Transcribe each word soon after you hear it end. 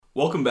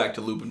Welcome back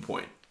to Loopin'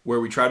 Point, where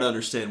we try to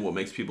understand what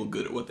makes people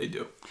good at what they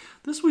do.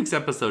 This week's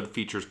episode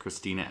features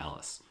Christina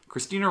Ellis.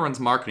 Christina runs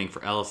marketing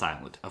for Ellis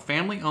Island, a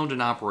family-owned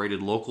and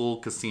operated local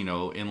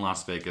casino in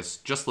Las Vegas,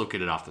 just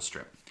located off the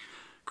Strip.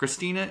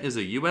 Christina is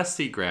a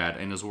USC grad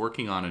and is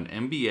working on an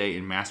MBA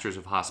in Masters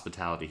of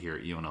Hospitality here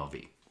at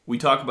UNLV. We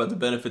talk about the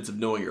benefits of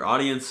knowing your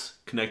audience,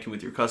 connecting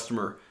with your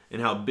customer, and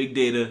how big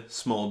data,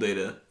 small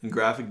data, and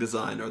graphic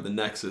design are the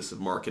nexus of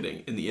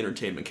marketing in the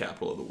entertainment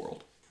capital of the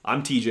world.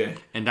 I'm TJ.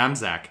 And I'm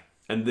Zach.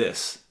 And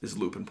this is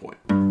Loopin' Point.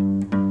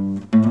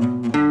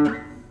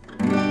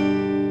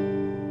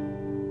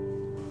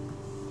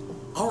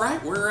 All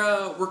right,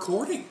 we're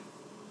recording.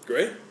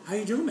 Great. How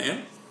you doing,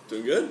 man?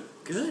 Doing good.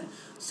 Good.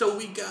 So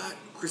we got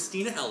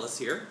Christina Ellis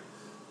here,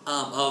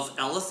 of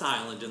Ellis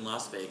Island in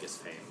Las Vegas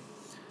fame.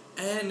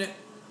 And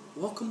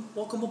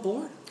welcome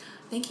aboard.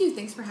 Thank you.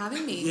 Thanks for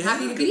having me. Yeah,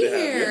 Happy to good be to have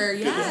here.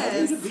 you.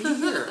 Yes. Good to be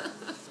here.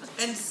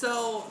 And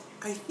so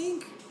I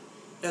think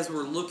as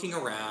we're looking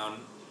around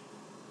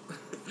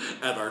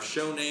at our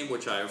show name,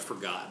 which I have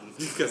forgotten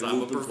because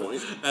I'm a professional.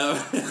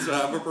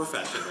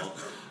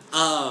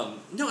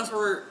 As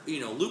we're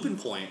Loopin'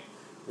 Point,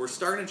 we're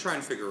starting to try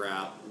and figure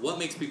out what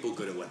makes people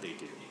good at what they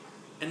do.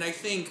 And I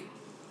think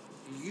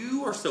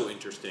you are so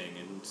interesting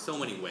in so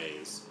many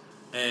ways.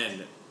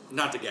 And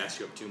not to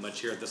gas you up too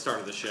much here at the start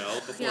of the show,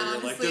 before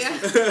you're like,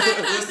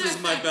 this is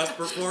my best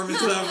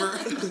performance ever.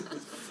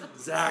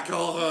 Zach,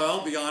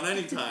 I'll be on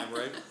anytime,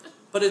 right?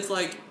 But it's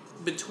like,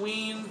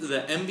 between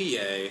the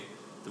MBA,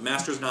 the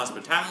Masters in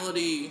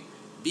Hospitality,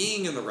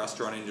 being in the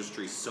restaurant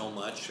industry so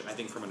much, I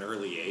think from an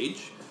early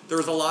age, there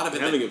was a lot of it.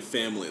 Having a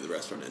family in the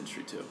restaurant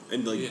industry too,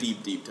 and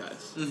deep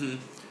ties. Mm-hmm.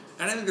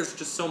 And I think there's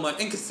just so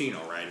much, and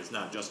casino, right? It's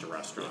not just a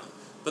restaurant,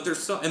 but there's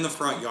so in the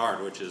front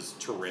yard, which is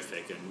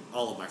terrific, and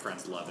all of my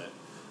friends love it.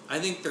 I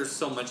think there's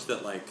so much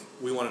that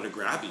we wanted to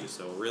grab you,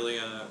 so really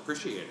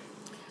appreciate it.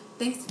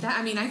 Thanks to that.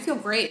 I mean, I feel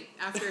great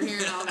after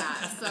hearing all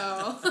that.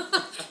 So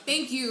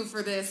thank you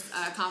for this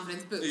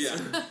confidence boost. Yeah.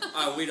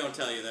 We don't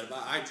tell you that,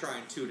 but I try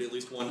and toot at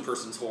least one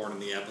person's horn in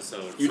the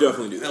episode. You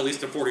definitely do that. At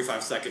least a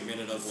 45-second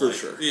minute of For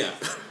sure. Yeah.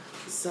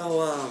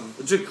 So,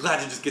 just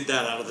glad to just get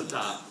that out of the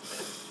top.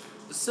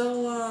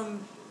 So,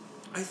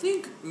 I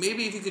think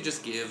maybe if you could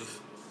just give,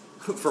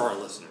 for our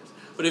listeners,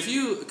 but if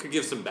you could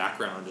give some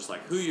background on just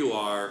who you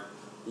are,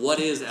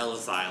 what is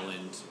Ellis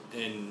Island,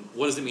 and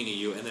what does it mean to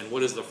you, and then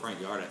what is the front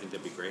yard? I think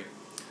that'd be great.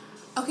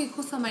 Okay,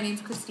 cool. So my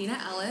name's Christina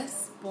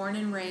Ellis, born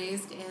and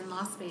raised in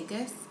Las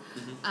Vegas.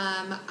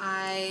 Mm-hmm.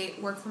 I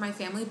work for my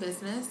family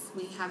business.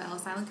 We have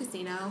Ellis Island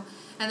Casino,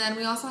 and then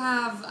we also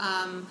have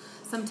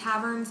some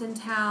taverns in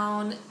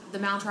town, the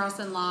Mount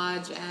Charleston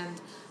Lodge, and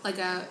a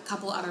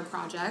couple other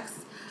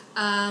projects.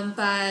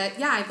 But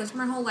yeah, I've lived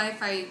my whole life.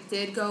 I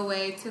did go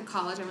away to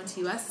college. I went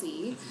to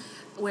USC.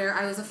 Where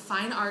I was a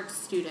fine arts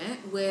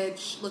student,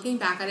 which, looking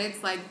back at it,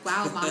 it's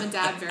wow, mom and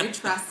dad, very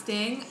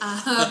trusting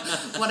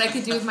of what I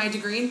could do with my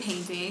degree in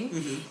painting.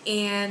 Mm-hmm.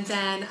 And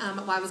then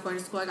while I was going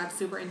to school, I got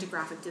super into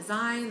graphic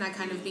design. That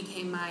kind of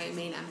became my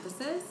main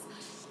emphasis.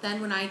 Then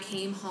when I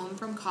came home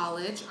from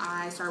college,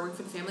 I started working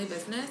for the family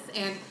business.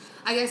 And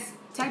I guess,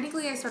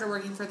 technically, I started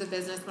working for the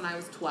business when I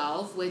was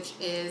 12, which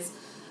is,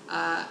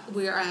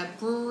 we're a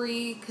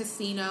brewery,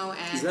 casino,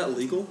 and... Is that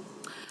legal?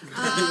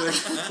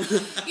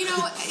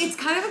 It's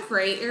kind of a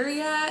gray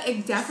area.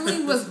 It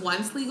definitely was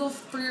once legal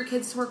for your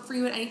kids to work for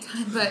you at any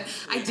time, but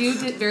I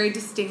very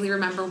distinctly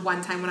remember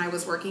one time when I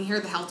was working here,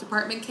 the health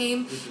department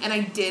came, and I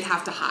did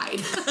have to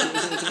hide.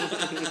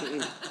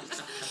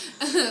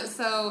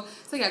 So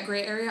yeah,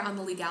 gray area on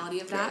the legality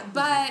of that,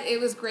 but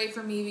it was great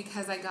for me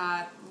because I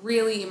got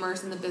really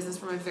immersed in the business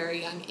from a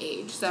very young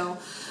age. So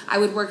I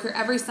would work here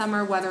every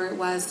summer, whether it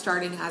was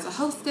starting as a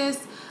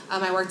hostess.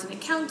 I worked in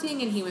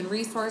accounting and human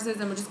resources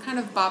and would just kind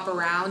of bop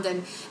around.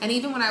 And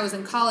even when I was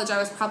in college, I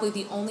was probably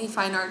the only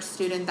fine arts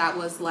student that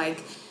was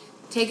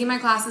taking my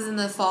classes in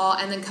the fall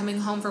and then coming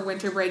home for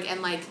winter break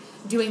and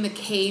doing the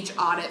cage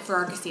audit for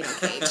our casino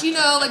cage.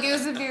 It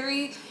was a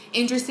very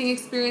interesting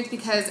experience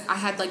because I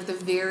had the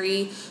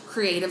very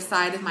creative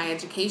side of my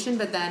education,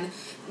 but then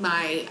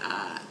my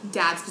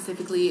dad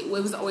specifically, it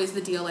was always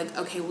the deal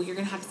okay, well, you're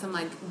going to have some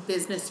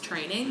business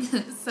training.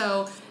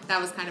 So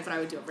that was kind of what I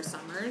would do over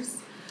summers.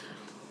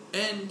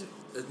 And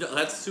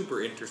that's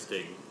super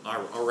interesting. I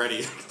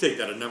already take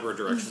that a number of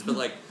directions.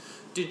 But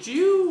did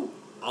you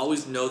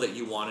always know that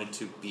you wanted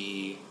to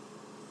be?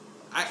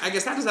 I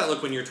guess how does that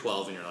look when you're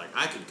 12 and you're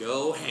I could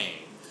go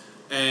hang,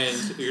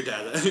 and your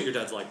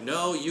dad's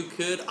no, you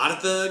could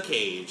audit the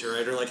cage,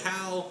 right? Or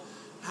how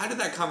did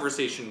that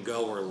conversation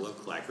go or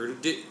look like? Or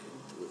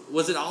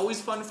was it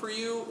always fun for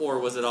you, or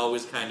was it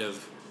always kind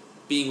of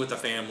being with the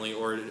family,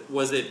 or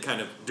was it kind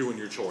of doing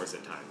your chores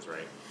at times,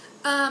 right?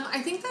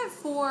 I think that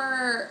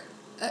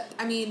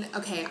I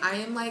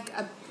am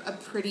a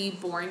pretty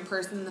boring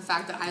person in the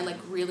fact that I like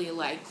really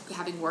like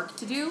having work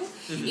to do.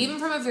 Even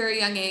from a very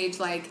young age,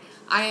 like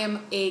I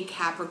am a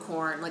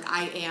Capricorn. Like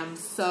I am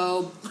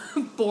so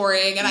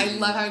boring and I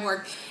love having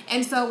work.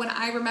 And so when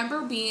I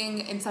remember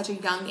being in such a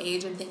young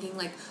age and thinking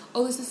like,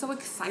 oh, this is so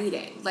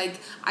exciting. Like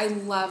I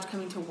loved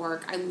coming to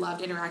work. I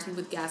loved interacting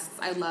with guests.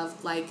 I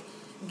loved like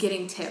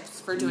getting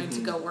tips for doing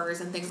to-go orders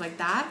and things like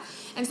that.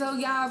 And so,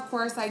 yeah, of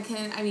course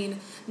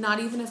not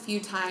even a few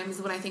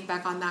times when I think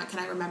back on that can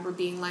I remember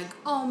being like,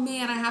 oh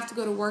man, I have to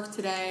go to work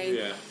today.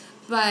 Yeah.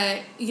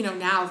 But,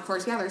 now, of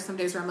course, yeah, there's some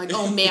days where I'm like,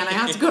 oh man, I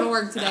have to go to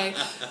work today.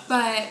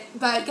 But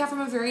yeah,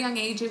 from a very young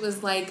age, it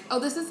was like, oh,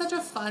 this is such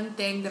a fun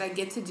thing that I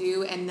get to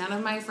do and none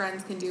of my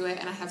friends can do it.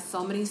 And I have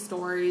so many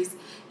stories.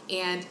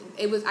 And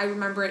I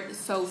remember it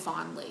so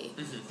fondly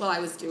while I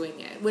was doing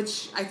it,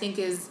 which I think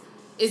is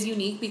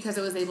unique because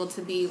it was able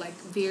to be like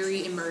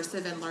very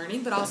immersive and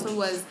learning, but also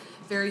was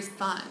very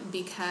fun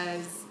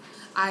because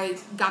I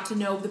got to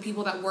know the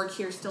people that work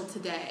here still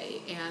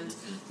today, and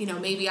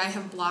maybe I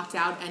have blocked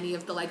out any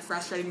of the like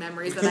frustrating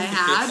memories that I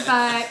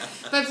had,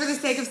 but for the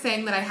sake of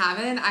saying that I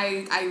haven't,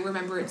 I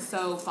remember it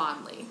so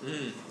fondly.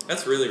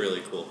 That's really,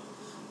 really cool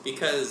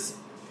because,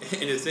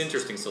 and it's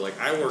interesting. So like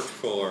I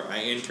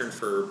interned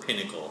for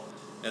Pinnacle,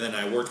 and then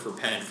I worked for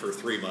Penn for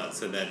 3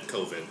 months, and then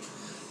COVID.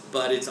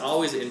 But it's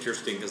always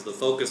interesting because the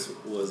focus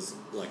was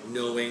like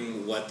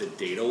knowing what the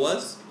data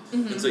was.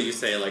 And so you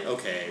say like,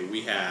 okay,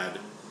 we had,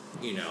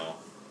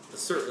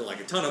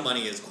 a ton of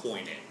money is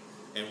coin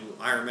in. And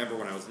I remember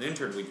when I was an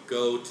intern, we'd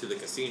go to the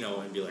casino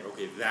and be like,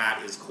 okay,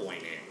 that is coin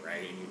in,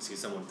 right? And you'd see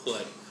someone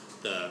put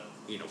the,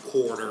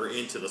 quarter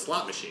into the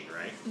slot machine,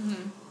 right?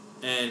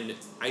 And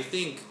I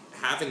think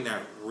having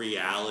that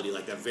reality,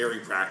 like that very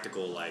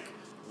practical, like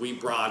we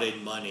brought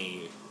in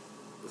money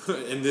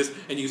and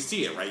you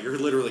see it, right? You're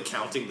literally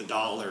counting the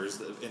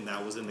dollars, and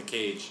that was in the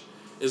cage,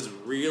 is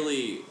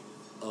really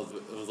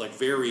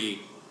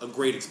a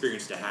great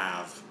experience to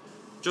have.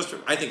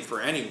 I think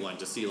for anyone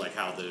to see like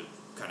how the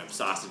kind of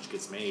sausage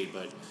gets made,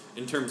 but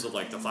in terms of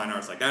like the fine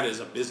arts, like that is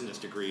a business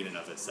degree in and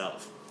of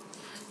itself.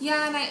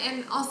 Yeah,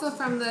 and also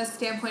from the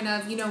standpoint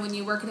of, when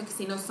you work in a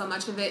casino, so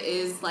much of it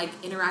is, like,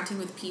 interacting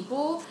with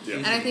people. Yeah.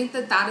 And I think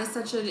that is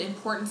such an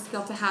important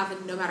skill to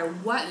have no matter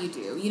what you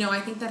do. I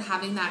think that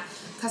having that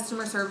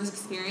customer service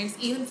experience,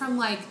 even from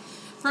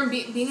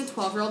being a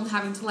 12-year-old and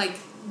having to, like,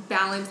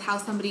 balance how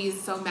somebody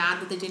is so mad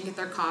that they didn't get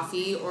their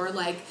coffee, or,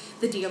 like,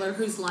 the dealer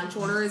whose lunch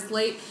order is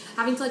late,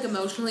 having to, like,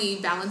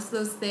 emotionally balance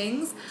those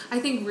things, I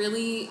think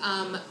really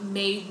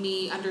made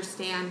me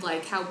understand,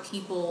 like, how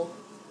people,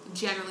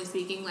 generally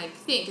speaking, like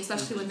think,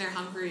 especially when they're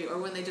hungry or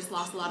when they just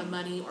lost a lot of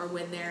money or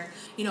when they're,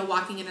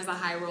 walking in as a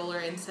high roller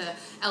into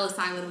Ellis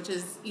Island, which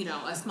is,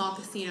 a small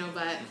casino,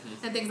 but,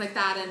 and things like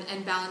that,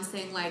 and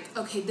balancing like,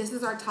 okay, this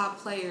is our top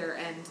player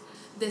and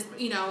this,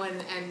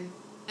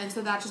 and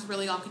so that just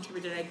really all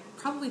contributed,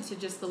 probably to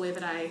just the way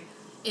that I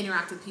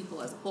interact with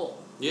people as a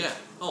whole. Yeah.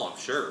 Oh, I'm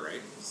sure,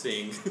 right?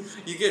 Seeing,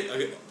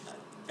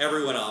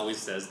 everyone always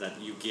says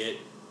that you get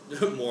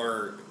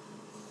more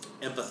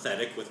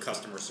empathetic with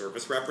customer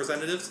service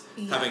representatives,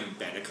 having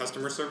been a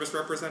customer service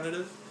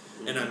representative.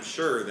 And I'm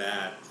sure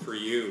that for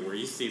you, where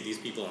you see these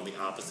people on the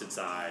opposite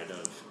side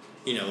of,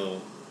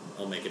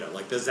 I'll make it up,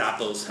 like the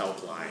Zappos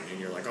helpline, and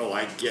you're like, oh,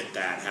 I get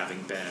that,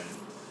 having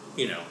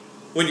been,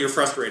 when you're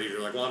frustrated,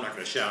 you're like, well, I'm not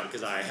going to shout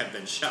because I have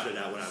been shouted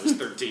at when I was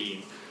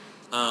 13.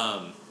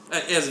 I'm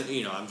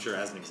sure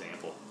as an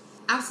example.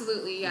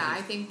 Absolutely, yeah.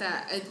 I think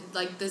that,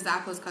 like, the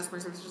Zappos customer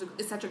service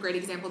is such a great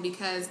example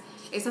because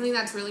it's something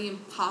that's really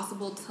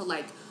impossible to,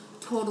 like,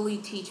 totally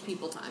teach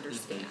people to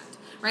understand,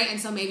 right?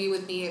 And so maybe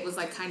with me it was,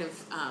 like, kind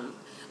of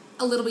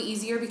a little bit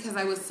easier because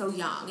I was so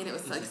young and it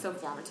was, like, so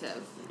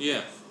formative.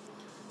 Yeah.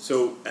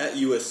 So, at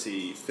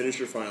USC, finish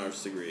your fine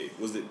arts degree.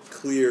 Was it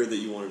clear that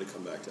you wanted to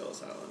come back to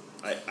Ellis Island?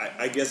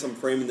 I guess I'm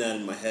framing that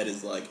in my head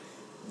as, like,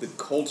 the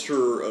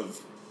culture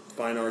of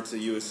fine arts at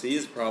USC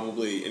is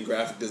probably, and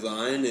graphic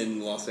design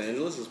in Los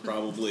Angeles is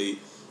probably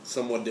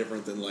somewhat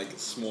different than like a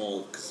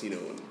small casino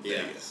in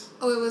Vegas.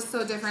 Oh, it was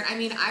so different. I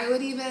mean, I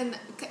would even,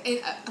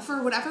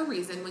 for whatever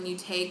reason, when you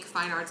take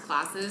fine arts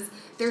classes,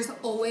 there's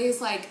always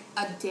like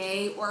a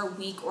day or a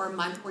week or a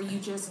month where you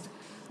just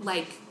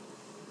like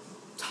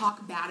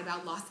talk bad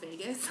about Las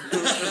Vegas.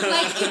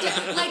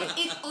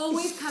 It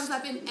always comes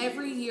up in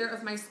every year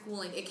of my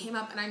schooling. It came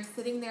up and I'm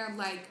sitting there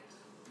like,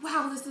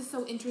 wow, this is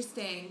so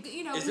interesting.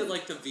 Is it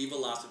like the Viva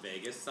Las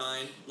Vegas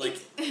sign? Like,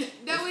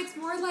 no, it's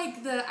more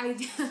like the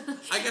idea.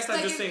 I guess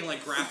I'm just saying,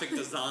 like, graphic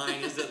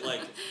design. Is it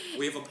like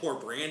we have a poor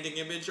branding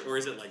image, or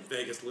is it like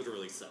Vegas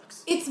literally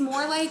sucks? It's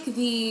more like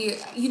the,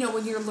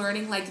 when you're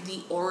learning like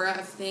the aura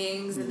of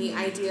things and the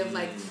idea of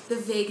like the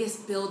Vegas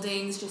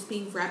buildings just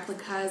being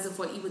replicas of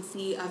what you would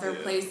see other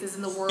places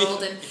in the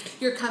world, and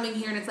you're coming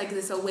here and it's like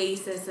this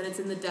oasis and it's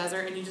in the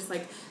desert and you just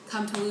like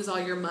come to lose all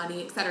your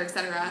money, et cetera, et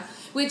cetera.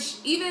 Which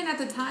even at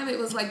the time it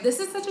was like, this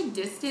is such a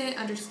distant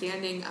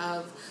understanding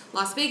of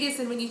Las Vegas.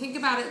 And when you think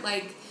about it,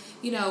 like,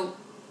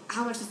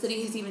 how much the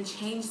city has even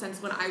changed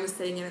since when I was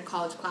sitting in a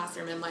college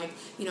classroom in like,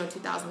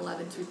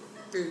 2011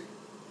 through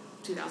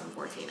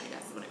 2014, I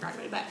guess, is when I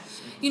graduated. But,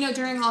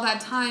 during all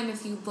that time,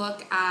 if you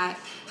look at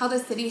how the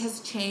city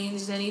has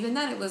changed, and even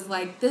then it was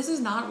like, this is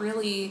not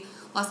really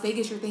Las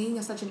Vegas. You're thinking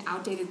of such an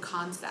outdated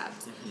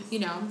concept,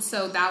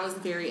 So that was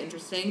very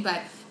interesting.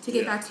 But to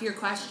get back to your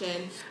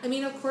question, I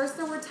mean, of course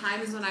there were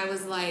times when I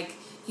was like,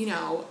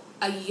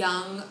 a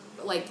young,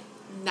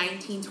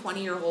 19,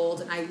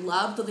 20-year-old, and I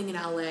loved living in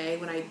LA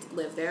when I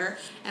lived there,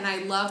 and I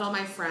loved all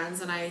my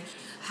friends, and I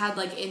had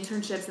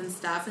internships and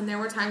stuff, and there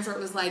were times where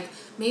it was like,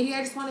 maybe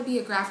I just want to be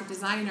a graphic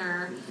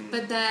designer,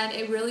 but then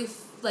it really,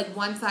 but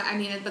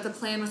the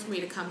plan was for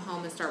me to come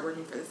home and start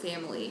working for the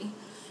family,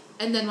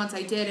 and then once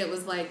I did, it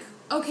was like,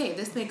 okay,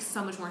 this makes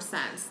so much more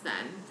sense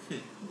than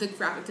the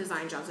graphic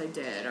design jobs I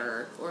did,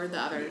 or the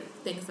other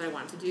things that I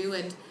wanted to do,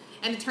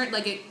 and it turned,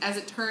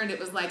 it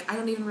was like, I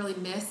don't even really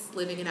miss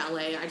living in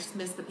LA. I just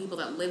miss the people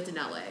that lived in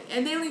LA.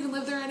 And they don't even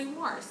live there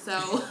anymore,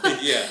 so...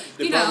 Yeah,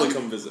 they probably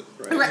come visit,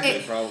 right? Right.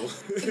 They probably...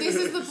 This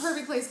is the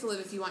perfect place to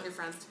live if you want your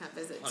friends to come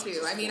visit,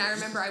 too. I mean, I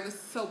remember I was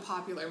so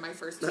popular my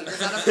first 2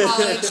 years out of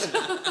college.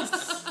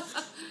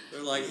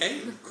 They're like, hey,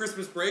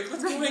 Christmas break,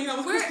 let's go hang out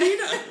with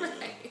Christina.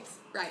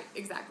 Right,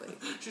 exactly.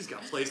 She's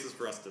got places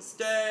for us to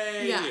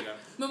stay. Yeah.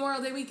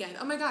 Memorial Day weekend.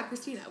 Oh my God,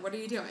 Christina, what are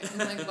you doing? I'm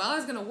like, well, I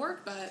was going to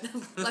work, but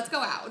let's go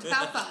out.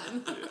 Have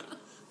fun. Yeah,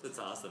 that's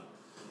awesome.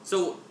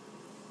 So,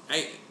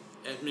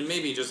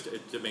 maybe just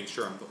to make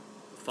sure I'm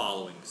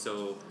following.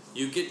 So,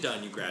 you get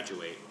done, you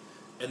graduate,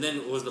 and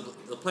then was the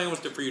plan was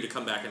for you to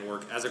come back and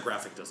work as a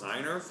graphic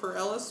designer for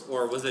Ellis,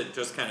 or was it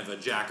just kind of a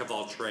jack of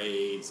all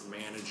trades,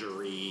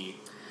 managery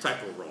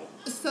type of role?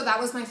 So that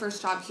was my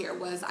first job here.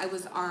 I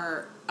was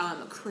our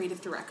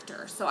creative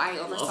director. So I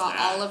oversaw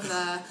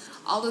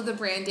all of the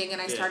branding,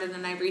 and I started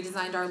and I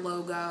redesigned our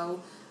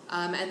logo,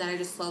 and then I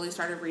just slowly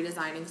started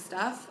redesigning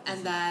stuff.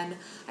 And then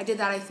I did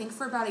that I think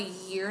for about a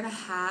year and a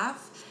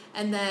half,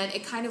 and then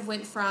it kind of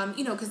went from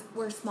because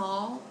we're a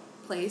small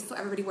place, so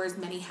everybody wears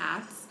many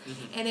hats,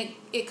 and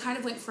it kind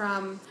of went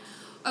from,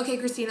 okay,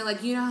 Christina,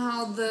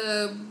 how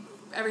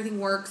everything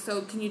works, so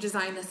can you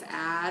design this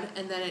ad?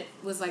 And then it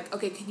was like,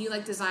 okay, can you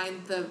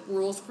design the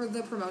rules for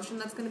the promotion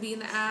that's going to be in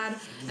the ad?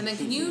 And then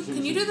can you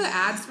do the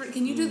ads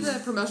can you do the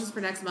promotions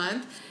for next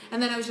month?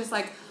 And then I was just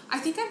like, I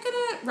think I'm going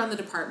to run the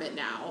department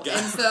now.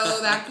 And so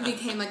that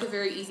became a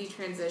very easy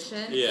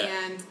transition. Yeah.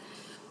 And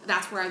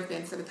that's where I've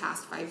been for the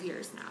past 5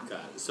 years now.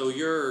 Got it. So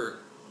you're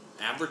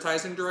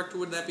advertising director,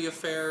 would that be a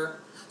fair...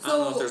 I don't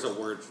know if there's a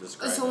word to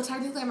describe it. So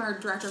technically I'm our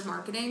director of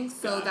marketing,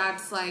 so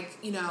that's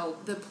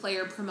the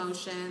player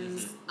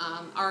promotions,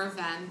 our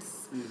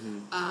events,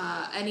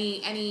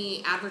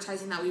 any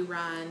advertising that we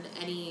run,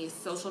 any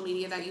social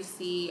media that you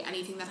see,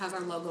 anything that has our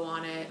logo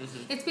on it.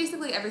 It's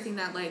basically everything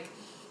that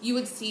you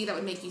would see that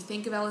would make you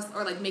think of Ellis,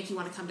 or make you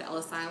want to come to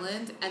Ellis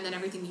Island, and then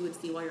everything you would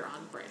see while you're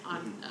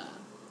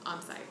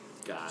on site.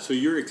 Got it. So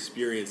your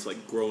experience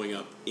growing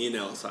up in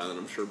Ellis Island,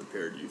 I'm sure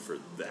prepared you for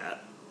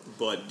that.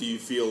 But do you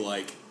feel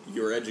like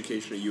your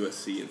education at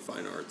USC in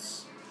fine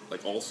arts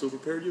also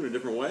prepared you in a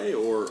different way,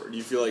 or do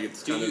you feel like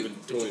it's kind of a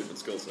totally different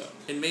skill set?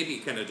 And maybe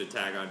kind of to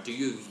tag on,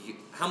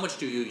 how much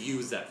do you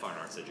use that fine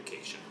arts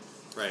education,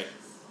 right?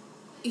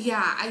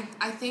 Yeah,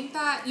 I think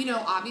that,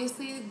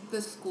 obviously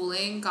the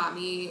schooling got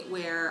me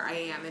where I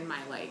am in my,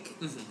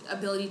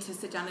 ability to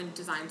sit down and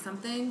design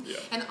something. Yeah.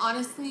 And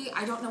honestly,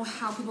 I don't know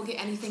how people get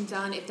anything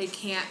done if they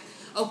can't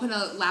open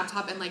a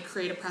laptop and,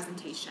 create a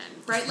presentation,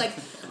 right?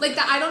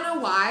 That, I don't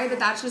know why, but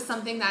that's just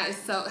something that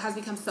has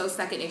become so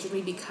second nature to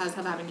me because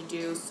of having to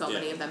do so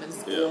many of them in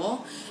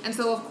school. Yeah. And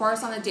so, of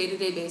course, on a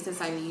day-to-day basis,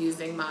 I'm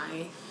using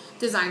my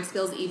design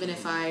skills even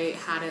if I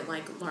hadn't,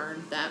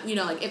 learned them.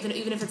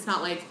 Even if it's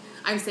not,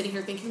 I'm sitting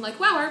here thinking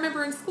wow, I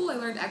remember in school I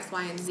learned X,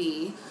 Y, and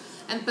Z.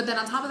 But then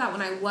on top of that,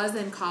 when I was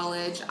in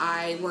college,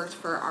 I worked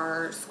for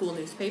our school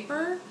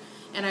newspaper,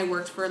 and I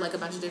worked for a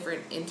bunch of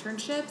different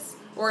internships.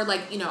 Or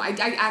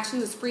I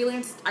actually was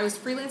freelance. I was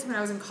freelancing when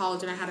I was in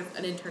college, and I had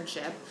an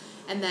internship,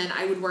 and then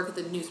I would work at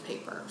the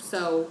newspaper.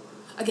 So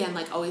again,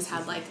 always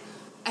had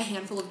a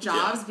handful of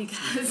jobs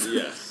because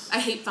I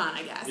hate fun,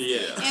 I guess.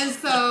 Yeah. And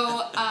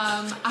so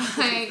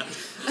I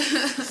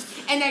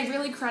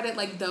really credit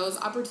those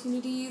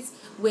opportunities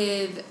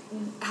with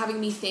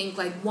having me think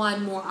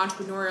one, more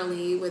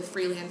entrepreneurially with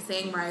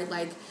freelancing, right?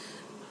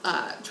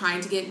 Trying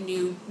to get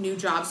new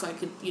jobs so I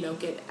could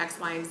get X,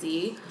 Y, and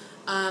Z.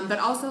 But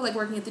also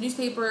working at the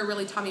newspaper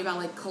really taught me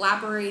about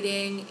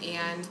collaborating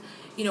and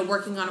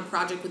working on a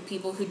project with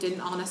people who didn't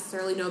all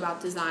necessarily know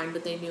about design,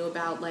 but they knew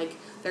about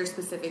their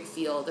specific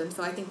field. And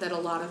so I think that a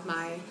lot of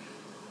my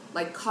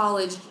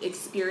college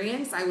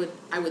experience I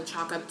would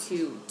chalk up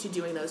to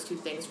doing those two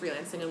things,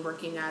 freelancing and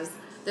working as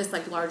this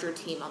larger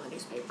team on the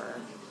newspaper.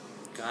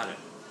 Got it.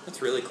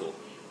 That's really cool.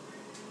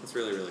 That's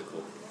really, really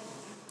cool.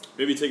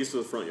 Maybe take us to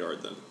the front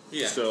yard then.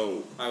 Yeah.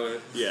 So I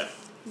would. Yeah.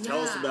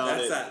 Tell us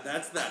about it.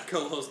 That's that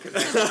co-host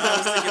connection. I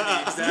was thinking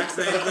the exact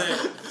same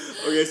thing.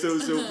 Okay, so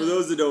for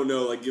those that don't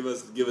know, like give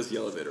us the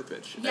elevator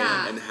pitch.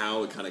 Yeah. And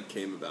how it kind of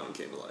came about and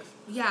came to life.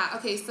 Yeah,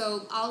 okay,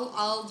 so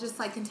I'll just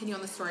like continue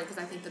on the story because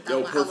I think that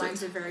perfect.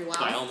 outlines it very well.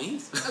 By all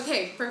means.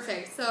 Okay,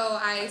 perfect. So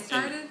I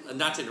started. And,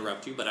 not to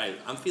interrupt you, but I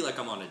feel like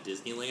I'm on a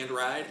Disneyland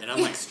ride and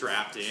I'm like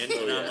strapped in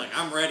and I'm like,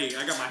 I'm ready.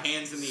 I got my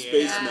hands in the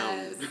air. Space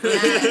Mountain.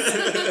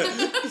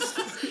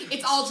 Yes.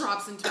 It's all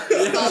drops and turns.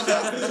 It's all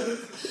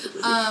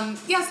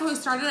drops. Yeah, so I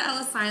started at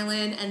Ellis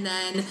Island, and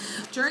then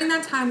during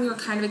that time we were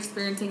kind of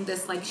experiencing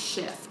this like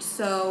shift.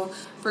 So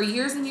for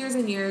years and years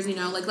and years, you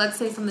know, like let's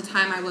say from the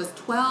time I was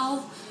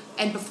 12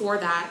 and before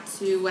that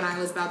to when I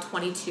was about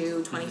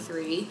 22,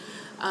 23,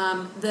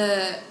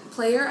 the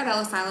player at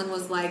Ellis Island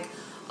was like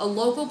a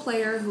local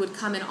player who would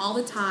come in all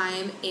the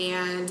time,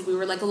 and we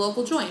were like a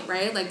local joint,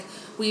 right? Like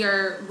we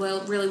are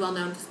really well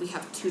known because we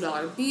have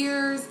 $2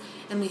 beers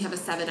and we have a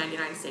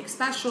 $7.99 steak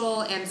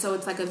special, and so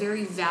it's like a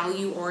very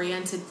value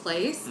oriented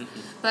place.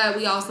 But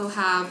we also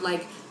have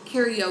like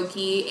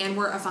karaoke, and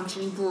we're a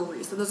functioning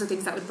brewery, so those are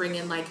things that would bring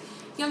in like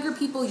younger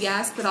people,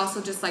 yes, but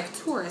also just like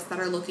tourists that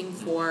are looking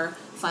for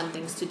fun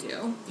things to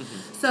do.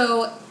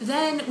 So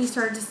then we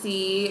started to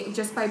see,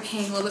 just by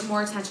paying a little bit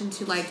more attention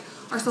to like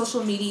our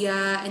social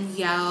media and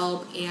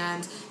Yelp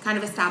and kind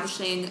of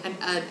establishing an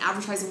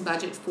advertising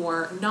budget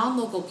for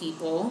non-local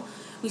people,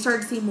 we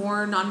started to see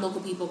more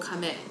non-local people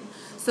come in.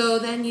 So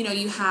then, you know,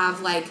 you have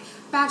like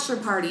bachelor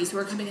parties who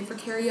are coming in for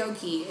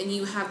karaoke, and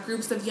you have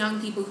groups of young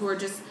people who are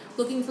just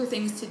looking for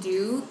things to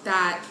do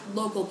that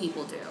local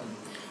people do.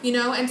 You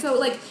know, and so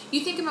like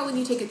you think about when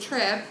you take a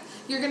trip,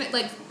 you're gonna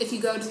like if you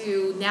go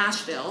to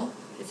Nashville,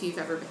 if you've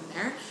ever been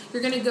there,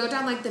 you're gonna go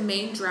down like the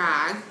main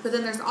drag, but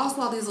then there's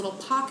also all these little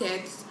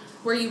pockets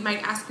where you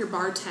might ask your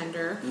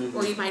bartender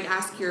or you might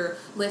ask your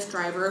Lyft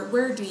driver,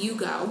 where do you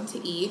go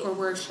to eat, or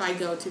where should I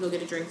go to go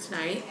get a drink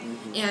tonight?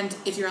 And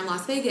if you're in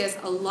Las Vegas,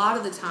 a lot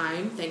of the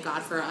time, thank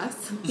God for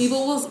us,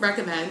 people will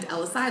recommend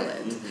Ellis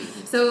Island.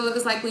 So it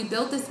was like we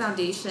built this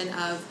foundation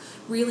of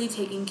really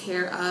taking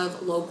care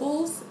of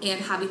locals and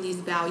having these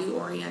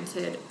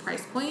value-oriented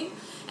price point.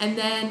 And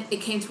then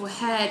it came to a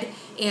head,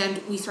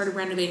 and we started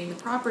renovating the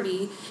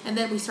property, and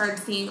then we started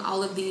seeing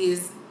all of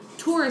these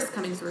tourists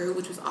coming through,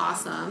 which was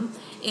awesome,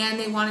 and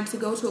they wanted to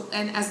go to,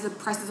 and as the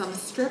prices on the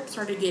Strip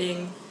started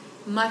getting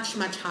much,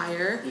 much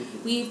higher,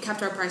 we've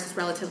kept our prices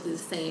relatively the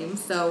same.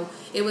 So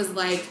it was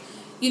like,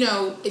 you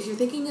know, if you're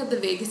thinking of the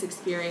Vegas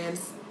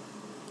experience,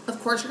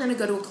 of course you're going to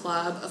go to a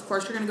club, of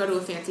course you're going to go to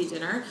a fancy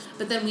dinner,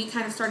 but then we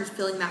kind of started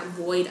filling that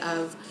void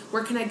of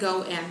where can I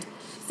go and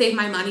save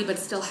my money but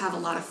still have a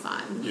lot of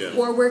fun? Yeah.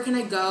 Or where can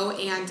I go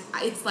and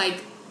it's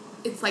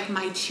like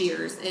my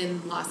Cheers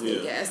in Las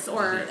Vegas,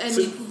 or and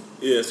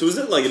so is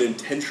it like an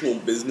intentional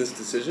business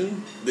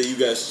decision that you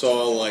guys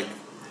saw, like,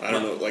 I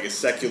don't know, like a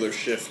secular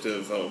shift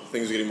of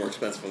things are getting more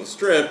expensive on the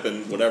Strip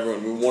and whatever,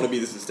 and we want to be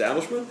this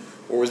establishment,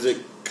 or was it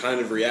kind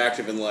of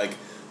reactive and like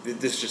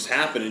this just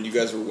happened and you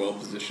guys were well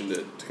positioned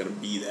to kind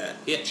of be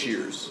that?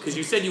 Cheers. Because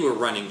you said you were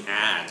running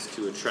ads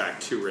to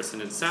attract tourists,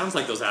 and it sounds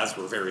like those ads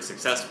were very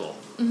successful.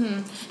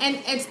 And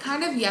it's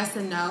kind of yes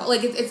and no.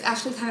 Like, it's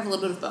actually kind of a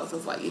little bit of both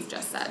of what you've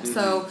just said.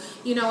 So,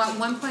 you know, at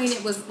one point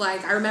it was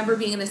like, I remember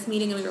being in this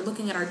meeting and we were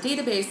looking at our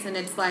database, and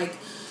it's like,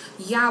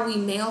 yeah, we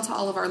mail to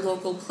all of our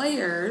local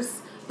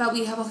players, but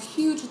we have a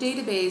huge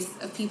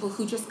database of people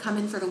who just come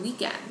in for the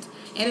weekend.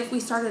 And if we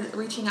started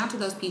reaching out to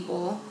those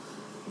people,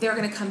 they're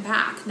going to come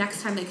back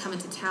next time they come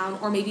into town,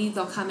 or maybe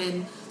they'll come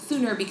in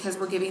sooner because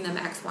we're giving them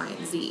X, Y,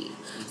 and Z.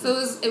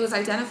 So it was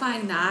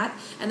identifying that,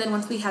 and then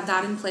once we had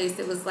that in place,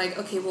 it was like,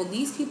 okay, well,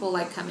 these people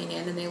like coming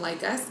in and they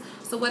like us,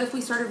 so what if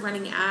we started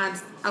running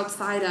ads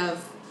outside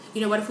of,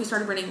 you know, what if we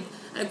started running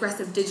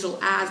aggressive digital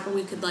ads where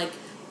we could like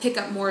pick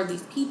up more of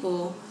these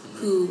people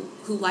who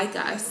like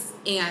us?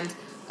 And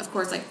of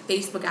course, like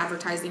Facebook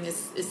advertising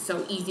is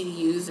so easy to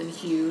use and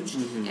huge,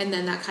 and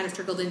then that kind of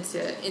trickled into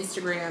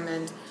Instagram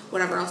and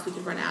whatever else we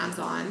could run ads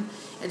on,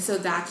 and so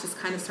that just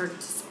kind of started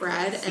to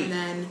spread, and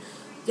then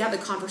the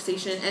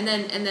conversation, and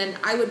then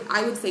I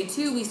would say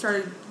too, we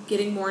started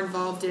getting more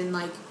involved in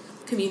like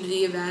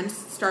community events,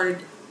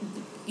 started,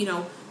 you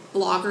know,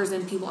 bloggers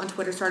and people on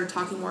Twitter started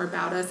talking more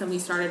about us, and we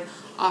started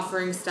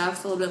offering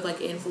stuff, so a little bit of like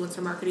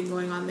influencer marketing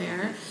going on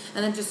there,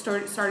 and then just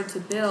started to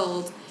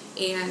build,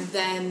 and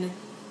then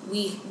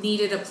we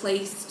needed a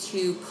place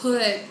to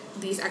put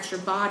these extra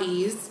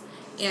bodies,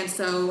 and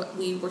so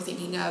we were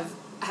thinking of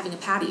having a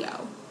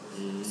patio.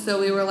 So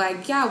we were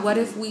like, yeah, what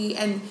if we,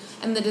 and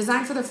the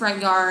design for the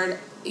front yard,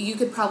 you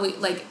could probably,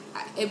 like,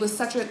 it was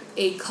such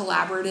a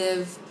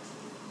collaborative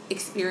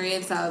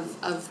experience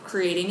of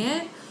creating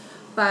it,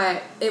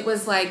 but it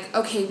was like,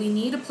 okay, we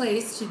need a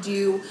place to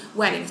do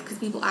weddings because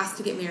people ask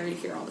to get married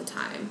here all the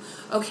time.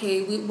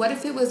 Okay, what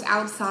if it was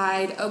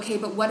outside? Okay,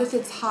 but what if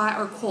it's hot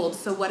or cold?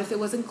 So what if it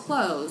was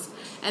enclosed?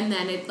 And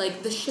then it,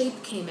 like, the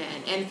shape came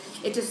in, and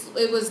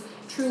it was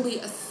truly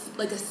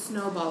like a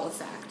snowball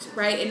effect,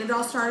 right? And it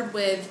all started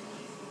with,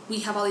 we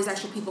have all these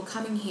extra people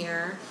coming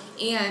here,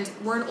 and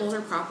we're an older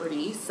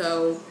property,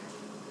 so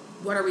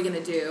what are we going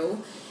to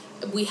do?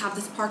 we have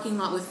this parking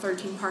lot with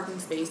 13 parking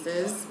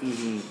spaces,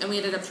 and we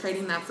ended up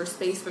trading that for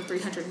space for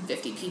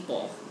 350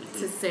 people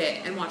to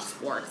sit and watch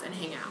sports and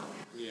hang out.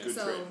 Yeah. Good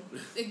So trade.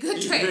 a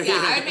good trade,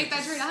 yeah. I would make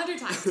that trade 100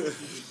 times.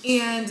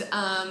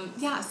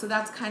 And so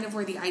that's kind of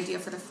where the idea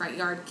for the front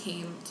yard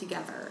came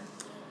together.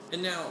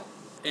 And now,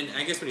 and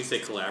I guess when you say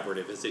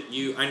collaborative, is it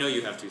you? I know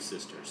you have two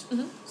sisters.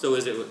 Mm-hmm. So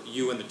is it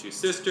you and the two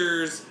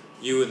sisters,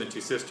 you and the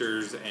two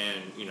sisters,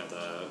 and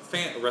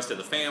the rest of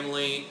the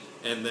family,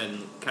 and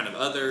then kind of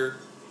other?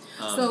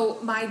 So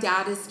my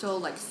dad is still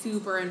like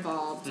super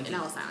involved in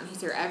Ellis Island.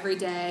 He's here every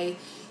day.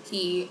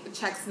 He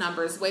checks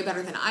numbers way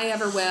better than I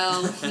ever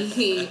will.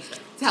 He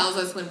tells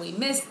us when we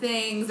miss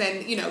things,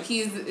 and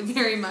he's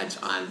very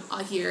much on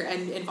here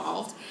and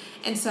involved.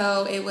 And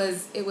so it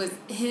was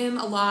him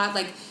a lot,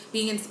 like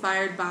being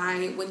inspired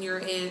by when you're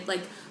in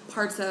like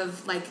parts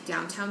of like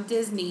downtown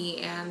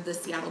Disney and the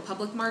Seattle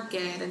Public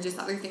Market and just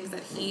other things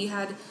that he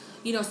had,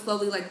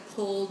 slowly like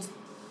pulled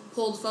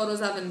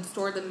photos of and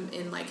stored them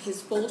in like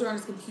his folder on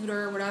his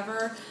computer or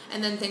whatever,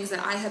 and then things that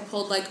I had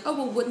pulled, like, oh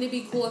well, wouldn't it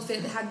be cool if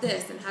it had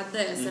this and had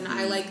this and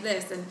I like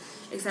this, and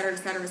et cetera, et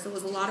cetera. So it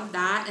was a lot of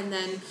that, and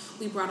then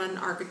we brought on an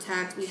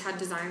architect, we had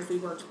designers we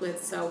worked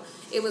with, so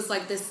it was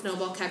like this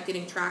snowball kept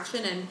getting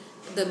traction, and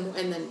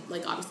then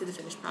like obviously the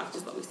finished product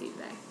is what we see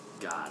today.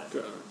 Got it.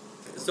 Got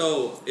it.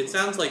 So it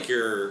sounds like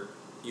you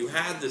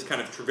had this kind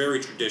of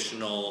very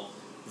traditional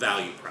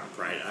value prop,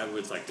 right? I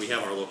was like, we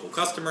have our local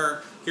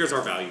customer, here's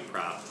our value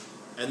prop.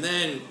 And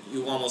then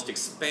you almost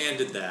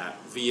expanded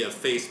that via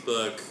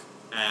Facebook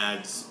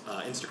ads,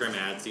 Instagram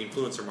ads, the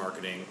influencer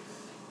marketing,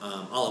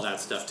 all of that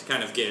stuff to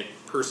kind of get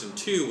person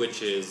two,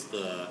 which is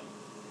the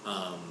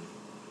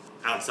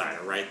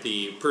outsider, right?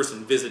 The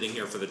person visiting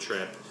here for the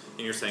trip,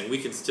 and you're saying we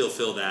can still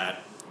fill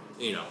that,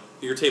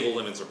 your table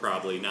limits are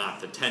probably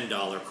not the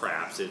 $10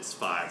 craps, it's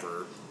 $5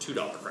 or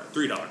 $2 craps,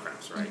 $3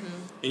 craps, right?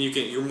 And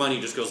your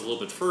money just goes a little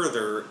bit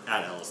further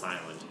at Ellis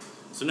Island.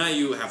 So now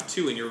you have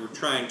two, and you're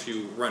trying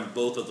to run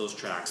both of those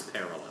tracks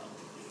parallel.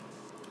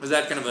 Is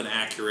that kind of an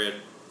accurate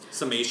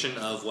summation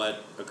of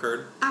what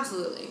occurred?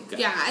 Absolutely. Okay.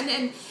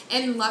 Yeah,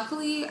 and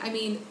luckily, I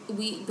mean,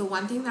 the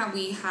one thing that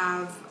we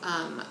have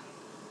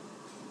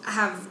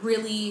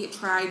really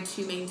tried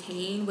to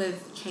maintain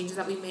with changes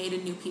that we made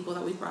and new people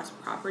that we brought to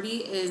property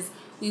is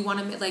we want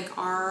to like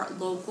our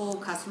local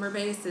customer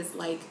base is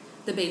like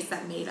the base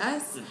that made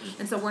us,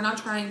 and so we're not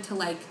trying to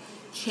like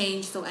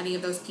change so any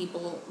of those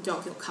people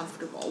don't feel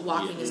comfortable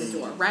walking in the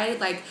door, right?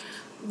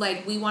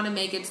 Like we want to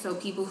make it so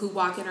people who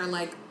walk in are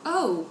like,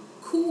 oh,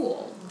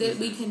 cool, that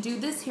we can do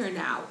this here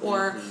now,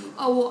 or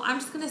oh well, I'm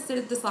just gonna sit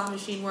at the slot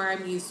machine where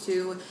I'm used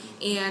to,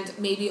 and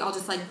maybe I'll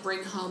just like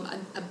bring home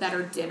a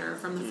better dinner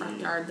from the front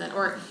yard than,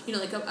 or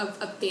like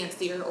a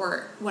fancier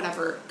or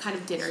whatever kind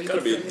of dinner. It's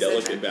gotta be a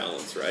delicate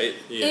balance, right?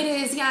 Yeah.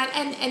 It is, yeah,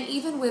 and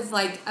even with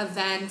like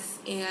events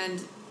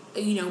and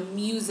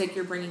music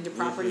you're bringing to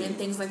property and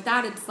things like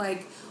that, it's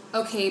like,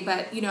 okay,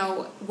 but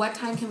what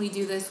time can we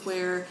do this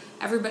where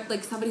everybody,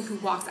 like somebody who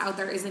walks out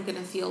there isn't going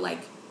to feel like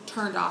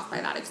turned off by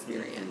that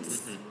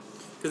experience?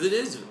 Because it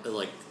is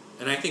like,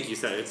 and I think you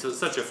said it's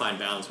such a fine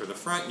balance where the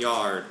front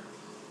yard,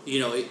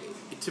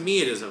 to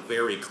me it is a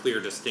very clear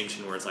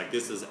distinction where it's like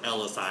this is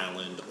Ellis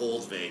Island,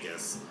 Old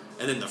Vegas,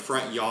 and then the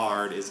front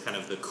yard is kind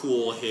of the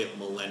cool, hip,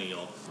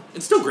 millennial,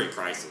 and still great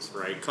prices,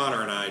 right?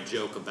 Connor and I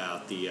joke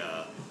about the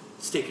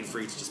steak and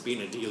frites just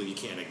being a deal you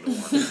can't ignore.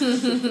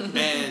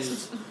 And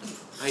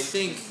I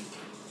think,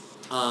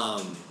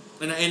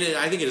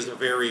 I think it is a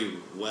very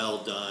well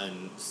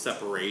done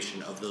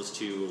separation of those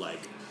two,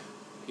 like,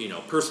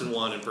 person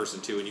one and person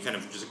two, and you kind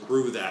of just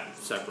grew that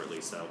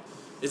separately. So,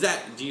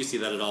 do you see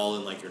that at all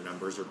in like your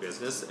numbers or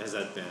business? Has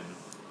that been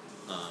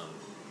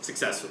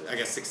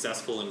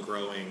successful in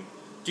growing?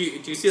 Do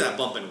you see that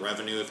bump in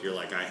revenue if you're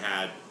like, I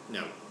had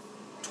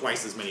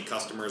twice as many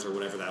customers or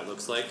whatever that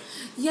looks like?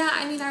 Yeah,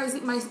 I mean,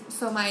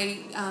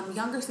 my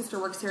younger sister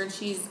works here, and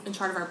she's in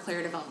charge of our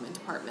player development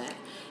department.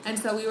 And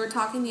so we were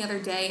talking the other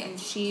day, and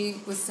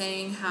she was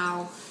saying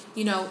how,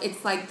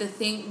 it's like the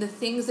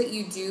things that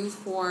you do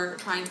for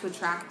trying to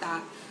attract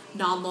that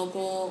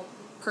non-local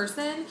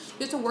person,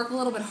 you have to work a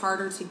little bit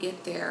harder to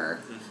get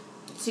their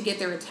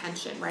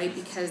attention, right?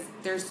 Because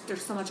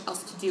there's so much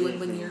else to do,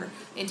 and when you're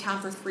in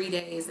town for 3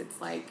 days, it's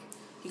like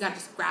you gotta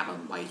just grab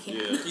them while you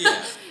can.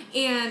 Yeah.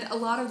 And a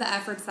lot of the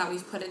efforts that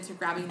we've put into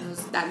grabbing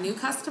that new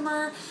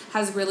customer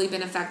has really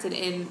been affected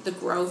in the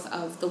growth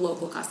of the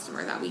local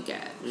customer that we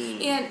get.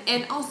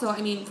 And also,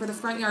 I mean, for the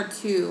front yard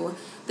too,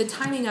 the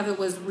timing of it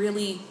was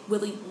really,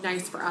 really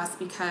nice for us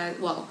because,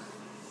 well,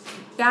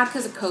 bad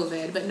because of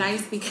COVID, but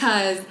nice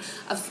because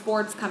of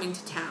sports coming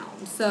to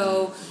town.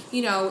 So,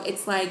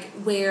 it's like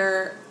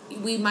where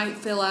we might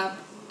fill up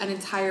an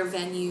entire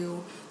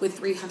venue with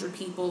 300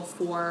 people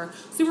for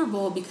Super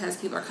Bowl because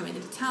people are coming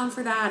into town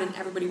for that and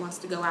everybody wants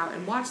to go out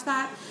and watch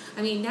that.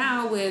 I mean,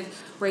 now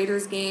with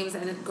Raiders games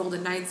and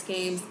Golden Knights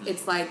games,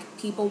 it's like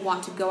people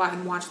want to go out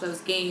and watch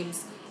those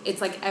games.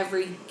 It's like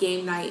every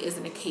game night is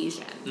an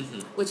occasion,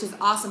 which is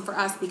awesome for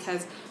us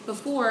because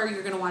before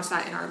you're going to watch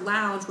that in our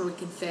lounge where we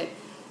can fit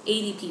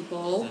 80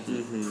 people at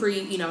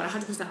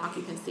 100%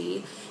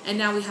 occupancy, and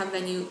now we have a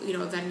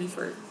venue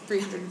for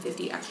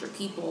 350 extra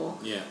people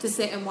to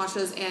sit and watch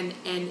those, and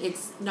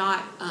it's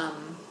not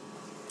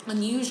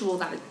unusual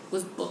that it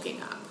was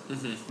booking up.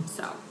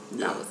 So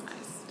that was nice.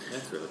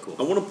 That's really cool.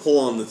 I want to pull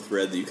on the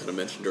thread that you kind of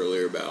mentioned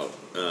earlier about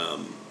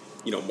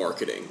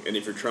marketing, and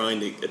if you're trying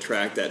to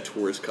attract that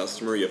tourist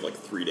customer, you have like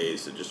 3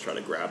 days to just try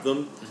to grab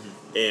them,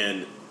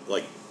 and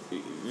like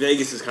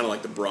Vegas is kind of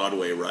like the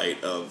Broadway,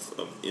 right, of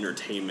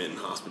entertainment and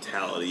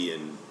hospitality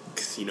and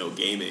casino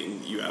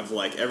gaming. You have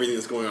like everything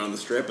that's going on the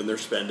Strip, and they're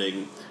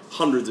spending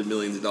hundreds of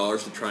millions of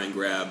dollars to try and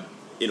grab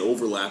an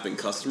overlapping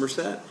customer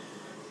set.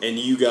 And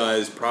you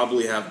guys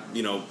probably have,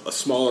 a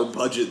smaller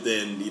budget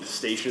than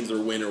Stations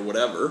or Wynn or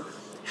whatever.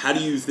 How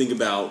do you think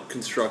about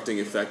constructing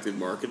effective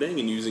marketing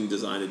and using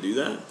design to do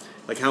that?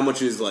 Like, how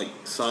much is like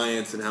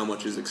science and how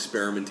much is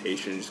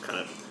experimentation, just kind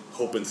of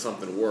hoping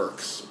something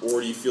works?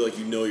 Or do you feel like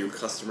you know your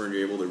customer and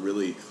you're able to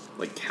really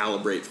like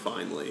calibrate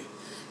finely?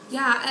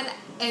 Yeah,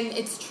 and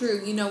it's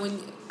true.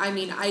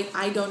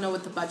 I don't know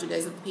what the budget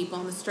is of the people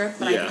on the Strip,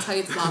 but I can tell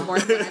you it's a lot more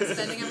than what I'm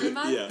spending every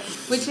month. Yeah.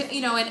 Which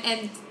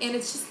and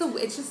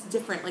it's just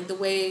different. Like the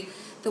way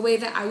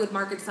that I would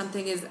market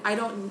something is I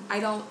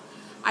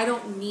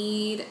don't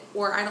need,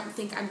 or I don't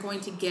think I'm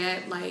going to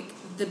get like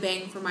the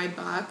bang for my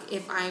buck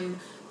if I'm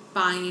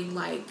buying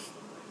like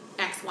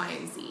X, Y,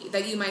 and Z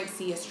that you might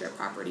see a Strip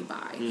property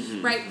buy,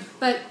 right?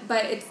 But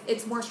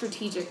it's more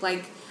strategic.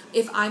 Like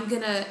if I'm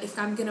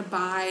gonna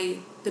buy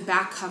the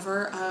back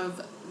cover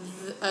of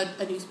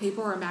a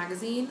newspaper or a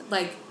magazine,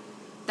 like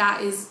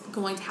that is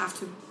going to have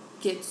to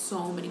get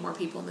so many more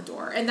people in the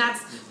door, and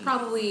that's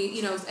probably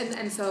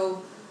and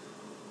so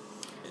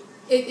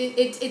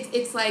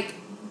it's like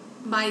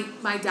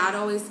my dad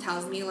always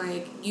tells me,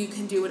 like, you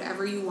can do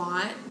whatever you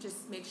want,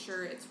 just make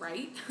sure it's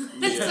right.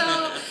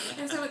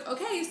 and so like,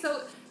 okay,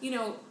 so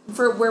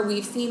for where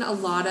we've seen a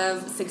lot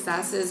of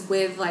success is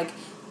with like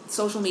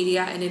social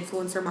media and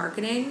influencer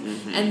marketing,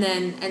 and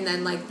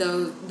then like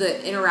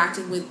the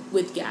interacting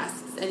with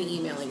guests and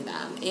emailing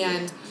them,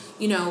 and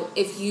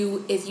if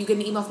you get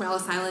an email from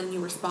Ellis Island and you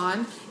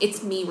respond,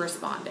 it's me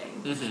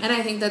responding, and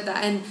I think that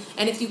and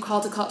if you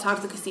talk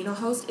to the casino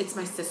host, it's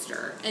my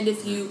sister, and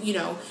if you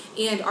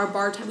and our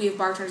we have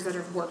bartenders that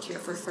have worked here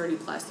for 30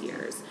 plus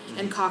years,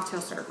 and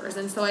cocktail servers,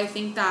 and so I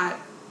think that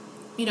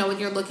when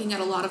you're looking at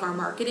a lot of our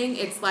marketing,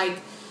 it's like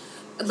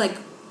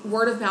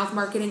word of mouth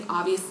marketing.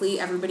 Obviously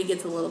everybody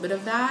gets a little bit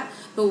of that,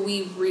 but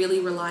we really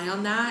rely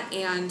on that.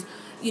 And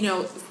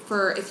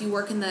for if you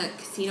work in the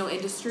casino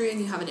industry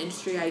and you have an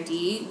industry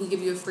ID, we give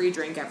you a free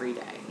drink every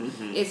day.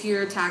 If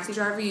you're a taxi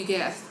driver, you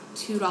get a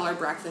 $2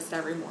 breakfast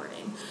every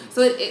morning.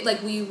 So it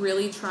like we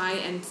really try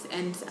and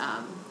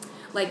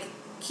like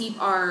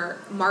keep our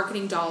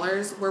marketing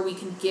dollars where we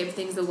can give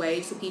things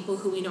away to people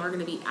who we know are going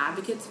to be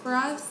advocates for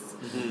us.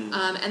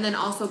 And then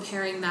also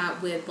pairing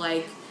that with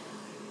like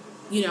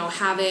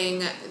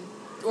having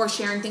or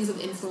sharing things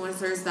with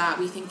influencers that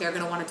we think they're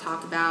going to want to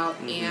talk about,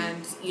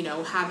 and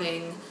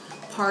having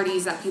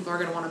parties that people are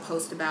going to want to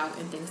post about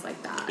and things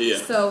like that.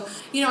 So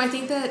I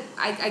think that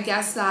I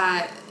guess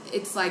that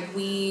it's like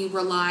we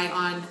rely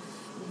on,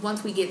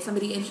 once we get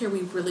somebody in here,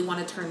 we really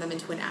want to turn them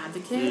into an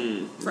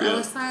advocate for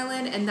Ellis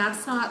Island, and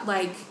that's not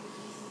like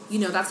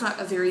that's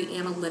not a very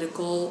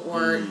analytical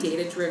or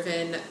data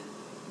driven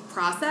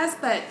process,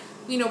 but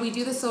we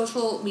do the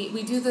social,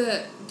 we do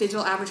the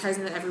digital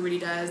advertising that everybody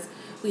does.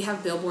 We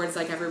have billboards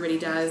like everybody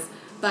does,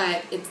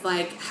 but it's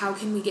like, how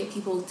can we get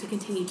people to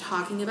continue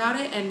talking about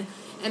it?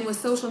 And with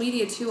social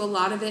media too, a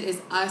lot of it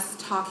is us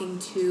talking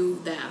to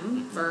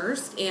them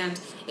first. And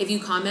if you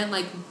comment,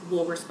 like,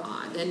 we'll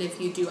respond. And if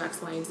you do X,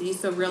 Y, and Z,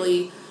 so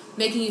really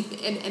making you,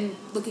 and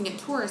looking at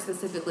tourists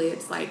specifically,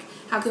 it's like,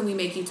 how can we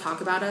make you talk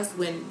about us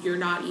when you're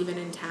not even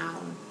in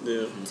town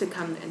to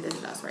come and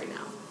visit us right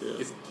now?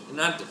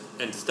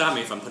 And stop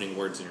me if I'm putting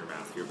words in your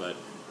mouth here, but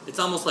it's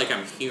almost like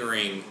I'm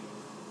hearing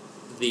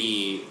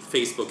the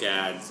Facebook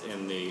ads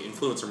and the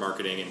influencer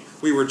marketing, and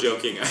we were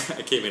joking.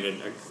 I came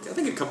in, I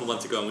think a couple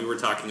months ago, and we were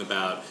talking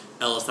about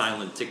Ellis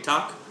Island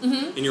TikTok,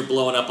 and you're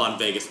blowing up on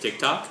Vegas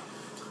TikTok.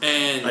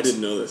 And I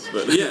didn't know this,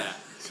 but yeah,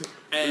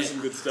 there's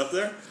some good stuff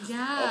there.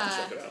 Yeah, I'll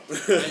have to check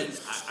it out. And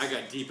I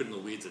got deep into the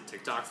weeds of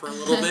TikTok for a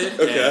little bit,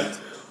 okay. And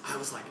I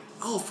was like,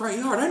 "Oh, Front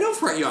Yard! I know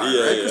Front Yard,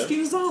 right? Yeah.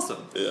 Christina's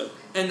awesome." Yeah,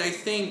 and I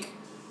think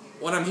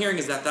what I'm hearing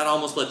is that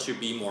almost lets you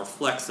be more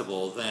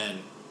flexible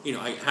than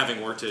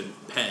having worked in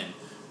Penn.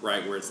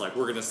 Right, where it's like,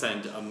 we're going to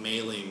send a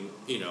mailing,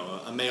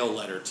 a mail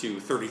letter to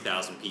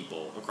 30,000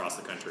 people across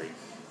the country.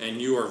 And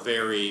you are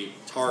very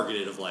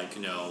targeted of like,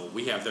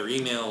 we have their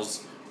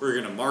emails, we're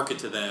going to market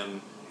to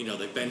them,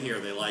 they've been here,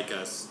 they like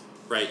us,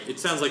 right? It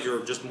sounds like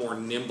you're just more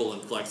nimble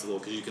and flexible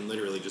because you can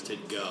literally just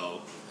hit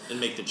go and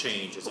make the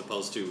change as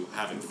opposed to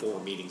having 4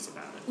 meetings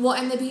about it. Well,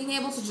 and the being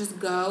able to just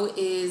go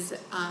is,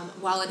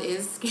 while it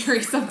is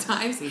scary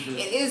sometimes,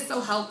 it is so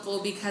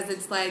helpful because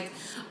it's like,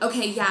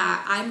 okay,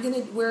 yeah,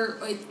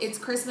 it's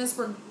Christmas,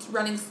 we're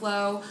running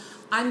slow,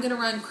 I'm gonna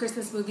run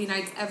Christmas movie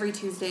nights every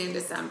Tuesday in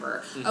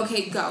December.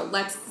 Okay, go.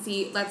 Let's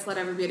let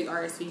everybody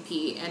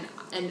RSVP,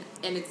 and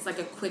it's like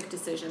a quick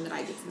decision that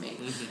I get to make.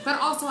 But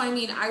also, I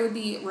mean, I would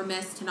be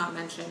remiss to not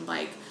mention,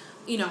 like,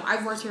 you know,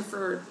 I've worked here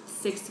for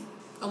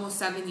almost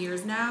 7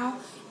 years now,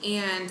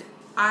 and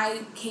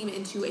I came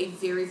into a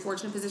very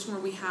fortunate position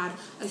where we had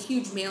a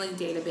huge mailing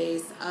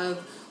database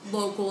of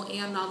local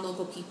and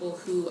non-local people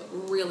who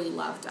really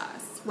loved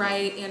us,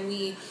 right? And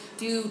we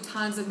do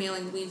tons of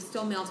mailing. We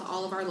still mail to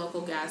all of our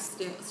local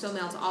guests, still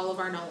mail to all of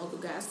our non-local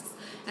guests.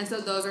 And so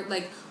those are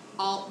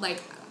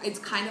it's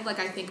kind of like,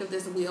 I think of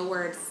this wheel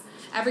where it's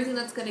everything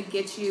that's going to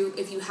get you,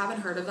 if you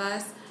haven't heard of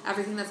us,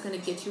 everything that's going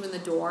to get you in the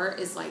door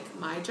is like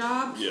my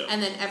job. Yeah.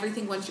 And then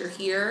everything once you're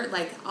here,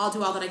 like I'll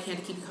do all that I can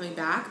to keep you coming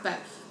back, but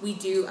we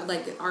do,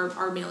 like,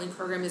 our mailing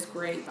program is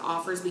great. The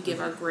offers we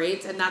give are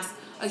great. And that's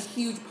a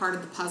huge part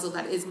of the puzzle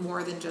that is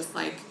more than just,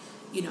 like,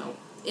 you know,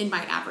 in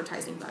my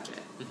advertising budget,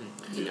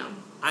 you know.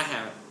 I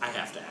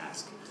have to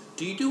ask,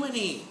 do you do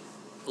any,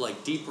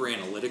 like, deeper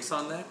analytics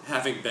on that?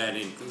 Having been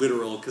in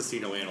literal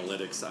casino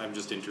analytics, I'm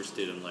just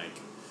interested in,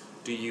 like,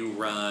 do you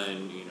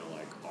run, you know,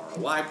 like,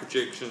 ROI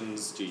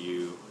projections? Do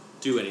you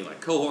do any, like,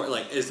 cohort?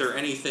 Like, is there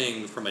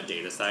anything from a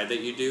data side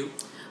that you do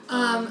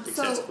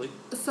extensively?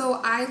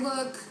 So I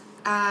look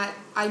at,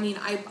 I mean,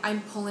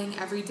 I'm pulling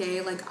every day,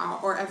 like,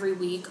 or every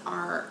week,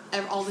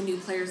 all the new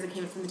players that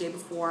came in from the day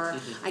before.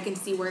 I can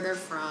see where they're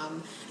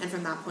from, and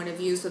from that point of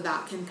view, so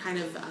that can kind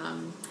of,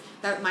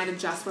 that might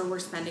adjust where we're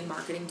spending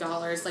marketing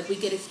dollars. Like, we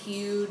get a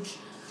huge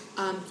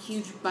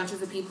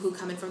bunches of people who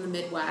come in from the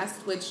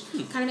Midwest, which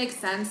kind of makes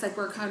sense. Like,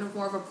 we're kind of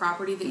more of a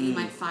property that you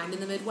might find in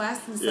the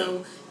Midwest, and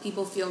so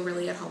people feel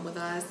really at home with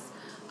us.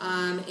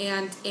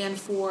 And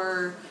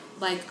for,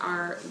 like,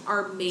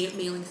 our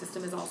mailing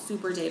system is all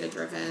super data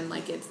driven.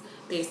 Like, it's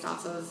based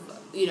off of,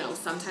 you know,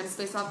 sometimes it's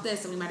based off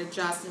this, and we might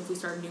adjust. And if we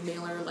start a new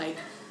mailer, like,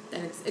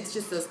 then it's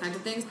just those kinds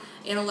of things.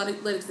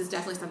 Analytics is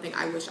definitely something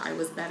I wish I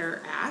was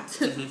better at,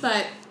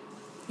 but,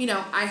 you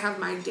know, I have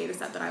my data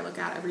set that I look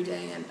at every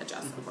day and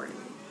adjust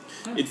accordingly.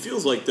 It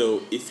feels like,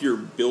 though, if you're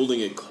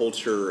building a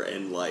culture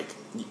and, like,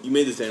 you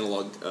made this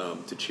analog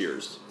to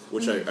Cheers,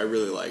 which I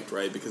really liked,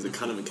 right? Because it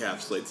kind of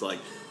encapsulates, like,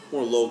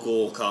 more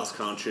local,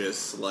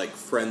 cost-conscious, like,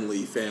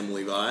 friendly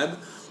family vibe.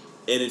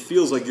 And it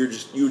feels like you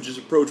just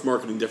approach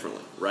marketing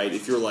differently, right?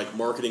 If you're, like,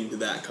 marketing to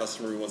that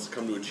customer who wants to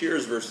come to a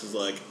Cheers versus,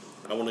 like,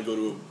 I want to go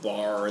to a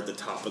bar at the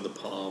top of the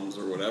Palms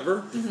or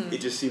whatever, it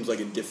just seems like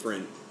it's a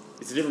different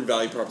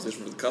value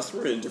proposition for the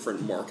customer and a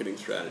different marketing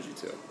strategy,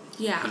 too.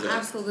 Yeah,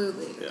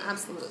 absolutely.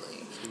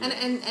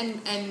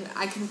 And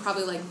I can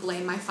probably, like,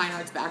 blame my fine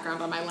arts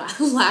background on my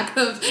lack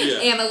of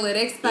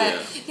analytics, but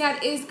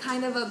it is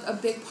kind of a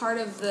big part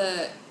of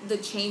the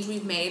change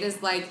we've made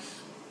is, like,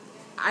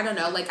 I don't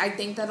know, like, I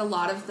think that a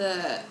lot of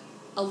the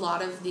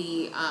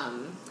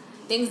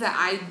things that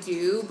I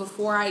do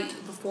before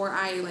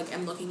I like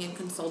am looking and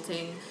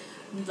consulting,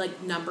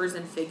 like, numbers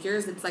and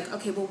figures, it's like,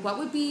 okay, well, what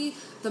would be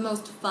the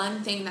most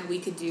fun thing that we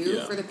could do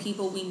for the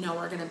people we know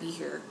are going to be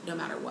here no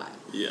matter what?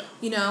 Yeah.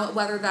 You know,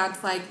 whether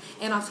that's, like,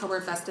 an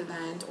Oktoberfest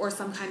event or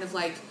some kind of,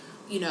 like,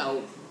 you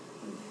know,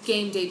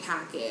 game day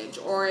package,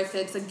 or if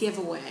it's a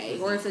giveaway,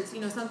 or if it's,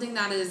 you know, something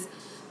that is,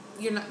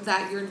 you're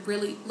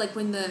really, like,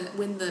 when the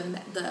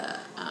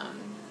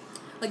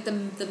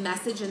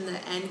message in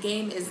the end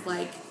game is,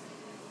 like,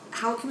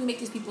 how can we make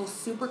these people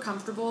super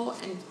comfortable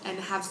and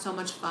have so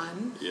much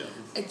fun? Yeah.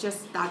 It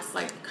just, that's,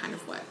 like, kind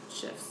of what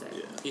shifts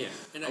it. Yeah.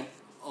 And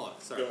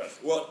sorry. Go ahead.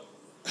 What?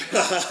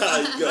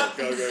 Go.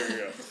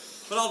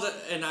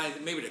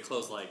 But maybe to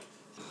close, like,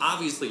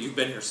 obviously you've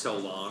been here so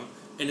long,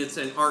 and it's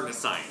an art and a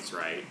science,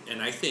 right?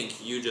 And I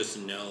think you just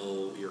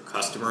know your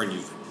customer, and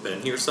you've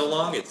been here so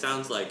long, it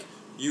sounds like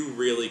you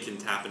really can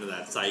tap into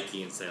that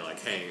psyche and say, like,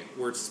 hey,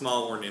 we're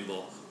small, we're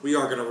nimble, we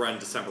are going to run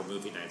December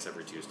movie nights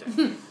every Tuesday.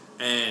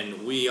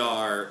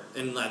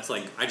 And that's,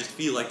 like, I just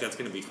feel like that's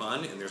going to be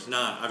fun, and there's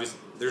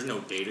no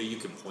data you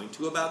can point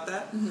to about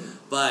that,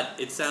 but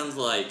it sounds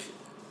like,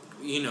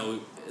 you know,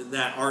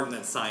 that art and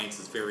that science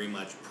is very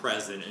much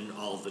present in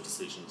all of the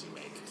decisions you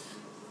make.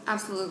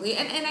 Absolutely.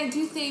 And I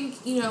do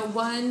think, you know,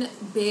 one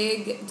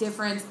big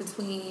difference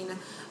between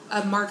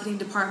a marketing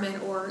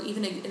department or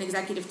even an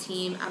executive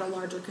team at a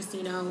larger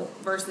casino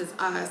versus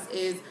us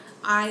is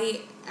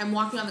I am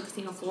walking on the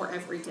casino floor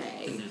every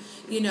day.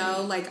 You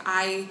know, like,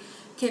 I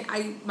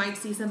might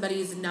see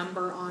somebody's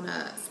number on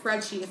a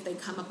spreadsheet if they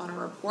come up on a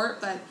report,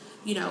 but,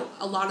 you know,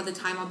 a lot of the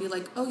time I'll be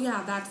like, oh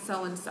yeah, that's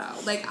so and so.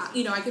 Like,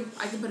 you know, I can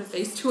put a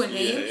face to a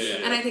name,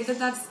 and I think that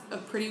that's a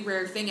pretty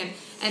rare thing. And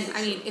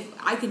I mean, if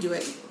I can do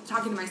it,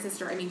 talking to my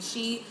sister, I mean,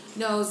 she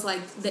knows,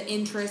 like, the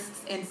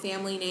interests and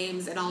family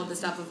names and all of the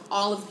stuff of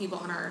all of the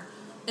people in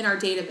our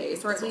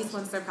database, or at least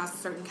once they're past a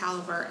certain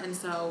caliber. And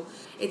so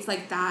it's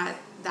like that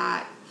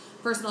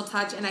personal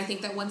touch, and I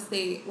think that once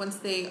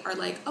they are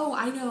like, oh,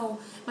 I know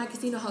my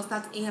casino host,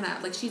 that's Anna,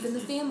 like, she's in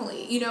the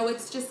family, you know,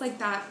 it's just like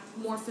that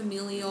more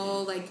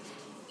familial, like,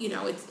 you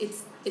know,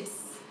 it's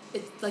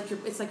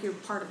it's like you're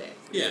part of it.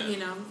 Yeah. You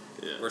know.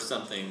 Yeah. Or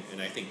something, and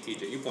I think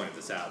TJ, you pointed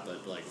this out,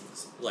 but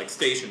like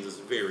Stations is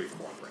very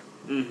corporate,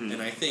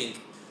 and I think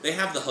they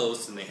have the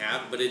hosts and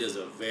but it is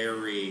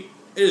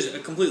a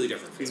completely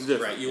different feel, It's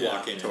different, right? You yeah,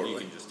 walk in totally.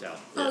 and you can just tell.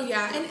 Oh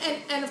yeah,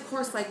 and of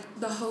course, like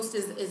the host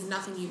is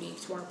nothing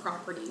unique to our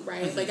property,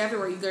 right? Like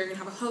everywhere you go, you're gonna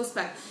have a host,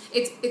 but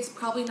it's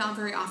probably not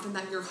very often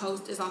that your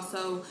host is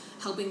also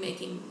helping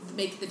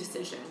make the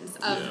decisions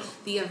of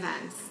the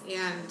events,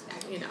 and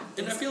you know.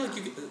 And I feel like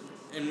you can,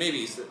 and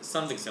maybe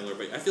something similar,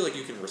 but I feel like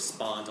you can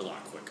respond a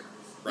lot quicker,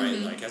 right?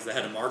 Like as the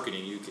head of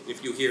marketing,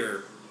 if you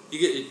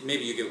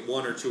get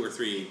 1 or 2 or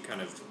 3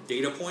 kind of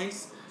data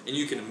points, and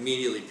you can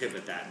immediately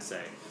pivot that and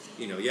say,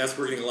 yes,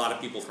 we're getting a lot of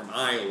people from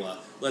Iowa.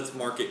 Let's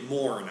market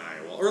more in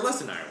Iowa or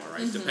less in Iowa,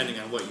 right? Depending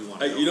on what you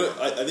want to go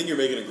for. I think you're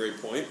making a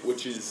great point,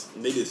 which is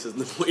maybe this isn't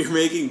the point you're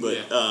making, but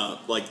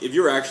like if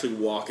you're actually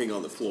walking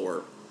on the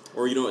floor,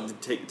 or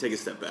take a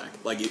step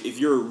back. Like if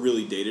you're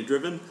really data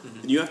driven,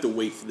 then you have to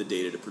wait for the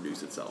data to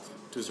produce itself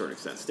to a certain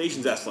extent.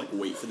 Stations has to like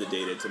wait for the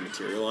data to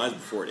materialize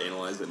before it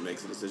analyzes it and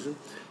makes a decision.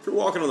 If you're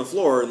walking on the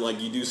floor and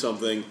like you do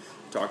something,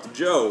 talk to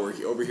Joe or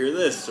overhear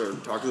this or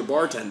talk to the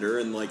bartender,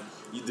 and like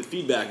the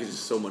feedback is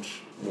just so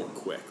much more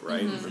quick,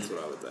 right? That's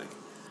what I would think.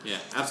 Yeah,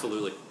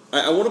 absolutely.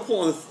 I want to pull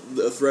on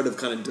the thread of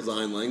kind of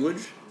design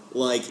language.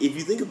 Like if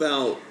you think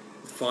about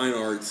fine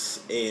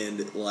arts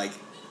and like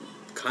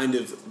kind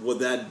of what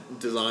that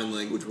design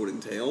language would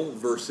entail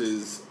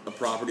versus a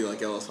property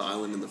like Ellis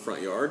Island in the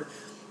front yard,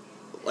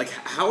 like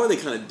how are they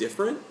kind of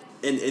different?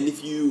 And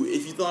if you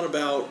thought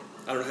about,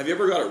 I don't know, have you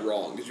ever got it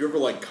wrong? Did you ever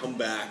like come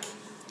back,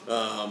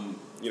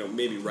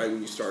 maybe right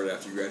when you started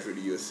after you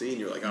graduated USC and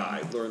you're like,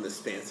 I learned this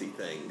fancy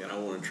thing and I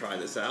want to try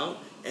this out,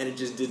 and it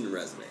just didn't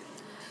resonate?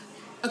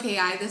 Okay,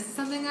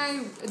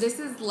 this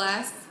is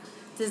less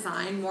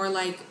design, more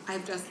like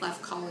I've just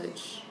left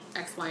college,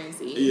 X, Y, and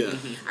Z. Yeah.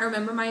 I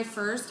remember my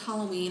first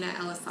Halloween at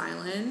Ellis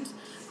Island,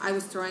 I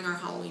was throwing our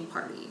Halloween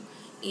party.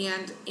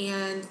 And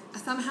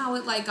somehow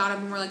it like got up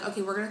and we're like,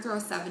 okay, we're going to throw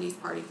a 70s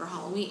party for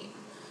Halloween.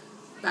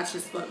 That's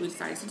just what we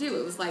decided to do.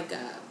 It was like,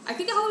 I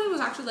think Halloween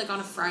was actually like on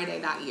a Friday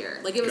that year.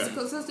 Like it was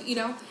supposed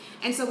to,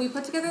 and so we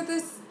put together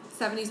this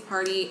 70s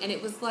party, and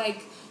it was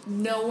like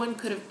everyone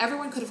could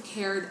have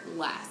cared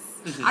less.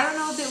 I don't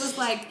know if it was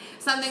like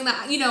something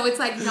that, it's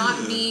like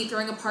not me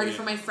throwing a party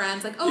for my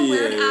friends, like,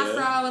 wear an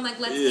afro and like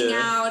let's hang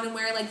out and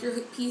wear like your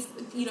peace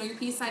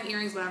sign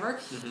earrings, whatever.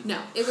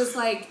 No, it was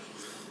like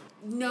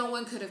no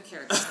one could have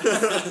cared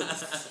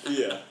less.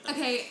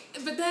 Okay,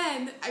 but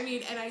then,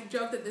 and I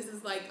joke that this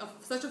is like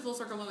such a full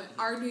circle moment.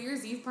 Our New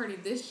Year's Eve party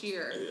this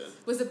year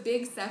was a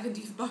big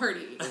 70s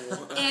party.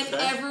 And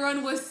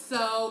everyone was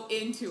so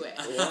into it.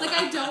 Like,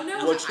 I don't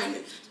know. What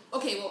changed?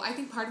 Okay, well, I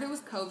think part of it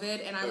was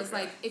COVID, and I was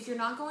like, if you're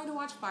not going to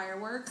watch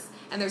fireworks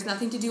and there's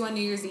nothing to do on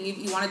New Year's Eve,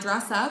 you want to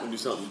dress up. Do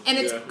something. And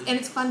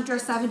it's fun to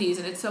dress 70s,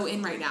 and it's so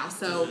in right now,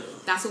 so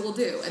that's what we'll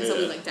do. And so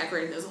we like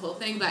decorated, and it was a whole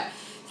thing, but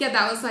yeah,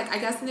 that was like, I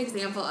guess, an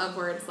example of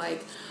where it's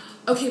like,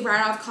 okay, right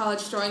out of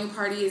college, throwing a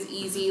party is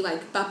easy,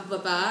 like,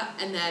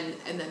 and then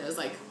it was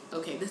like,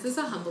 okay, this is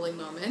a humbling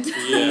moment.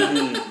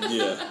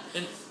 Yeah.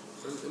 And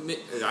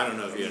I don't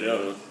know if you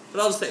had but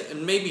I'll just say,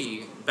 and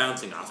maybe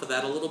bouncing off of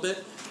that a little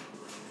bit,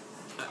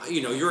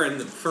 you're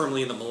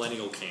firmly in the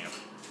millennial camp,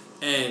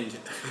 and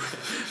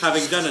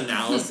having done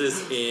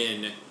analysis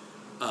in,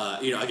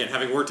 again,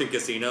 having worked in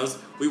casinos,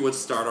 we would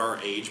start our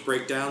age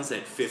breakdowns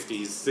at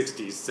 50s,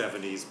 60s,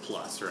 70s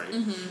plus, right?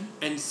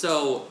 And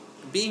so,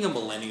 being a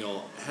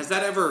millennial, has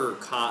that ever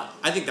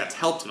I think that's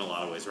helped in a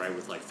lot of ways, right?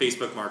 With like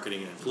Facebook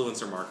marketing and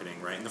influencer marketing,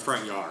 right, in the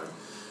front yard.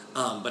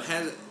 But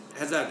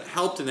has that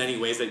helped in any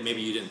ways that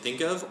maybe you didn't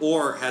think of,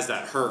 or has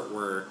that hurt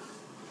where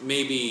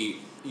maybe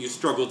you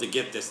struggle to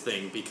get this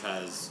thing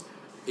because,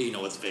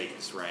 it's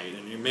Vegas, right?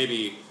 And you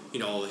maybe,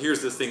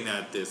 here's this thing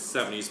that this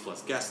 70s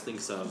plus guest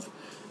thinks of,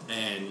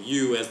 and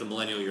you as the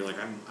millennial, you're like,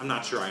 I'm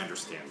not sure I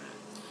understand that.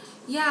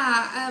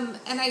 Yeah,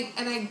 and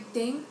I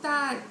think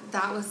that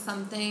was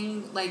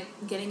something, like,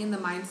 getting in the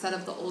mindset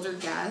of the older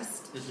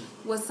guest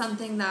was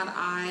something that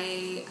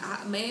I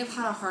may have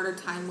had a harder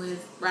time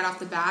with right off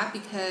the bat,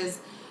 because,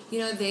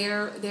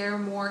 they're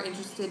more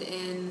interested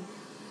in,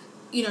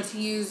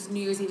 to use New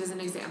Year's Eve as an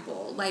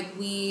example, like,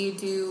 we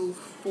do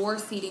 4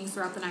 seatings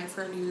throughout the night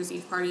for a New Year's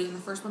Eve party, and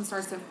the first one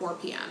starts at 4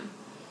 p.m.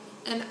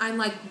 And I'm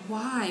like,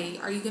 why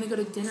are you going to go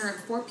to dinner at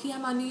 4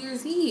 p.m. on New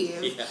Year's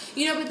Eve?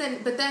 Yeah.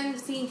 But then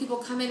seeing people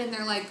come in and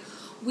they're like,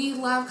 we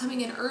love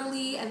coming in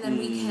early, and then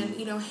we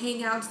can,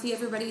 hang out, see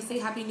everybody, say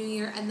Happy New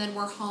Year, and then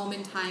we're home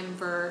in time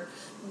for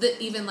the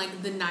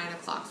 9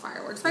 o'clock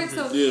fireworks, right?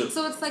 So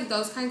it's like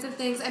those kinds of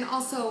things, and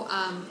also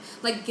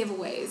like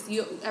giveaways.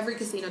 Every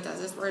casino does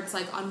this, where it's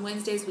like on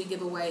Wednesdays we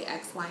give away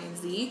X, Y, and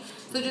Z.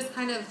 So just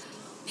kind of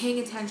paying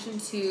attention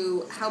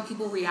to how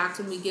people react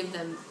when we give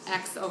them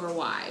X over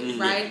Y,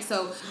 right?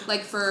 So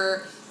like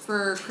for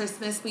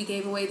Christmas we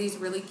gave away these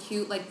really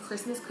cute like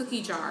Christmas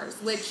cookie jars,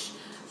 which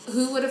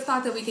who would have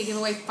thought that we could give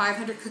away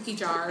 500 cookie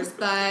jars,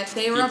 but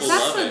they were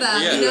obsessed with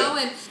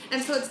them,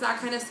 and so it's that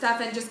kind of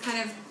stuff, and just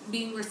kind of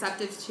being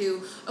receptive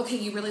to, okay,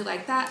 you really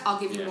like that, I'll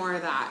give you more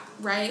of that,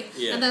 right?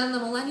 Yeah. And then on the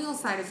millennial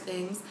side of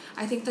things,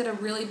 I think that a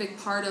really big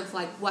part of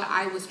like what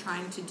I was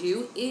trying to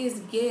do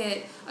is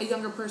get a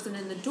younger person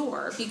in the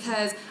door,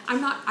 because I'm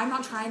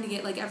not trying to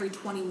get like every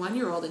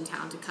 21-year-old in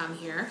town to come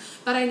here,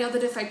 but I know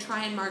that if I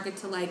try and market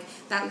to like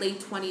that late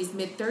 20s,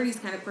 mid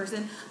 30s kind of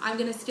person, I'm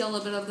going to steal a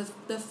little bit of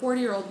the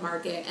 40-year-old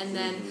market, and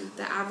then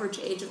the average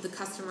age of the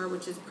customer,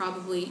 which is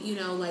probably, you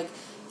know, like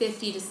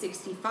 50 to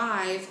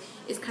 65,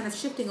 is kind of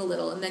shifting a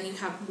little, and then you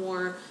have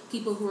more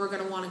people who are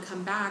going to want to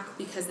come back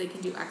because they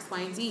can do X, Y,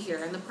 and Z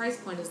here, and the price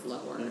point is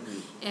lower,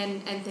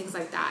 and things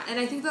like that. And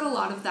I think that a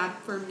lot of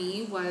that for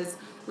me was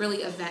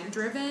really event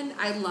driven.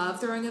 I love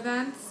throwing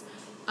events,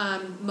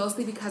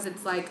 mostly because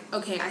it's like,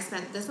 okay, I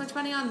spent this much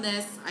money on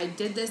this, I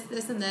did this,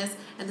 this, and this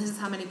is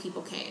how many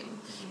people came,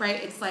 right?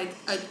 It's like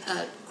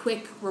a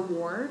quick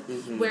reward,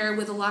 where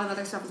with a lot of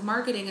other stuff with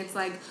marketing, it's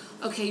like,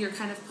 okay, you're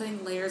kind of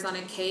putting layers on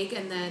a cake,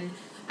 and then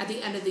at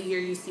the end of the year,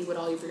 you see what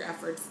all of your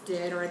efforts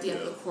did, or at the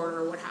end of the quarter,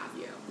 or what have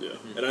you. Yeah,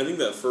 and I think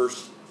that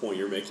first point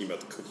you're making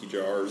about the cookie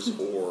jars,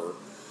 or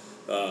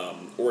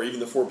even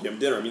the 4 p.m.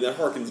 dinner, I mean, that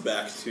harkens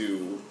back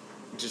to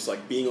just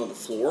like being on the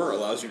floor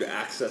allows you to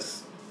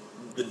access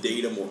the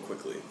data more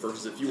quickly.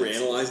 Versus if you were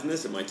analyzing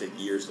this, it might take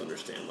years to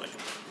understand like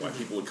why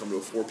people would come to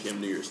a 4 p.m.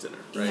 New Year's dinner,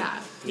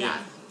 right? Yeah.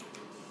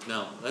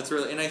 No, that's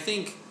really, and I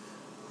think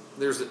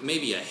there's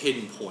maybe a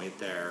hidden point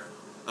there,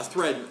 a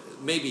thread,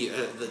 maybe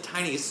the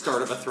tiniest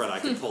start of a thread I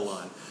could pull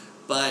on,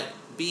 but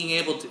being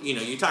able to, you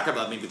know, you talk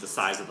about maybe the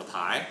size of the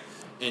pie,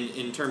 and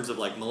in terms of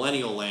like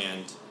millennial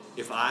land,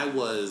 if I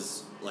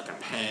was like a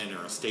Penn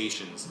or a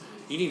Stations,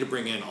 you need to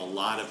bring in a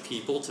lot of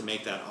people to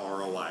make that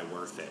ROI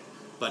worth it.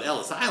 But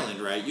Ellis Island,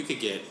 right, you could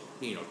get,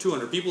 you know,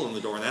 200 people in the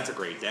door, and that's a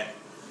great day.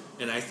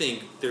 And I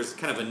think there's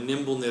kind of a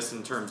nimbleness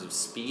in terms of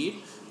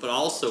speed, but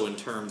also in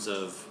terms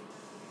of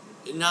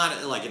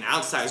not like an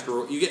outsized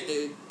growth. You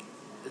get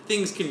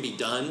things can be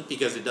done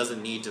because it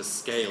doesn't need to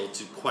scale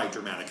to quite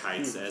dramatic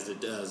heights as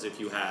it does if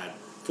you had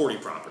 40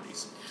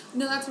 properties.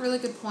 No, that's a really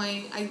good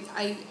point.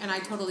 I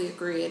totally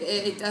agree.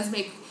 It does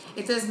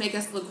make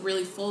us look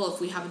really full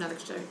if we have another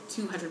extra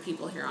 200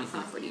 people here on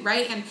property,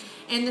 right?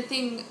 And the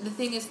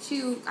thing is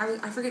too,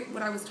 I forget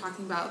what I was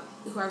talking about,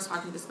 who I was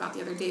talking to this about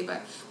the other day,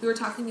 but we were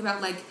talking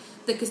about like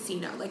the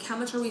casino, like how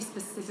much are we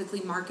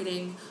specifically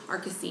marketing our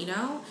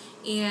casino?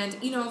 And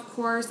you know, of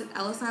course, at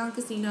Ellis Island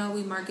Casino,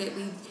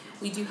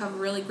 we do have a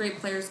really great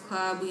players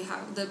club. We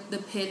have the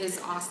pit is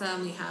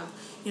awesome. We have,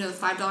 you know, the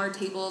 $5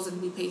 tables, and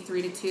we pay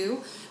 3 to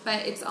 2.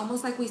 But it's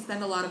almost like we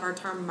spend a lot of our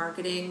time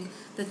marketing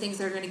the things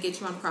that are going to get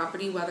you on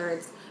property, whether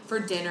it's for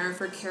dinner,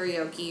 for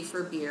karaoke,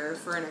 for beer,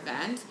 for an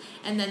event,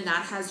 and then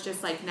that has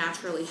just like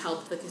naturally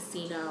helped the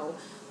casino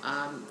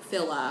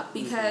fill up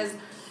because.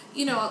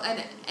 You know,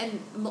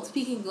 and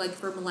speaking like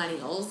for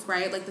millennials,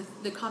 right? Like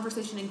the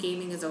conversation in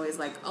gaming is always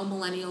like, oh,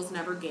 millennials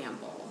never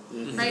gamble,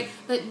 right?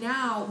 But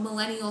now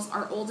millennials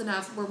are old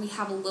enough where we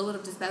have a little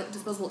bit of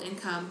disposable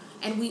income,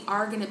 and we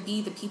are going to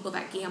be the people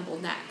that gamble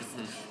next,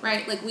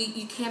 right? Like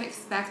you can't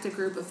expect a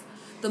group of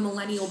the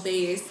millennial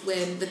base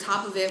when the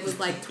top of it was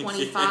like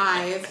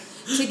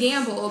 25 to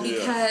gamble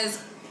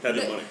because. Had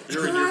no money.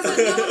 No one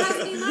has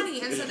any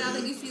money. And so now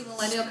that you see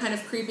millennial kind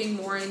of creeping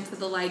more into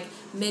the like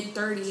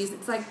mid-30s,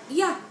 it's like,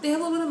 yeah, they have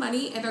a little bit of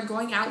money and they're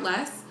going out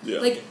less. Yeah.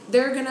 Like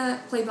they're gonna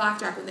play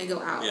blackjack when they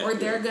go out, or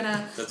they're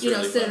gonna sit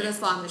at a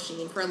slot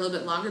machine for a little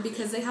bit longer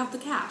because they have the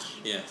cash.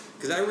 Yeah,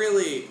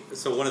 because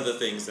so one of the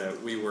things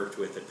that we worked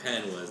with at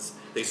Penn was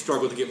they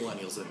struggled to get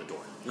millennials in the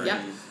door. Right?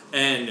 Yep.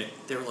 And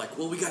they were like,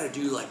 well, we got to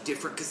do like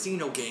different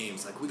casino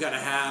games. Like we got to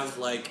have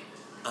like.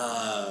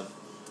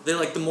 They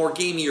like the more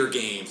gamier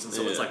games, and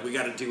so it's like we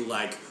got to do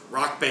like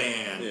Rock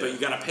Band, but you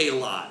got to pay a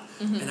lot.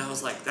 And I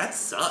was like, that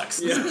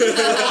sucks. Yeah.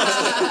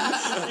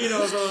 You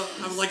know, so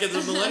I'm like, as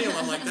a millennial,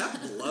 I'm like,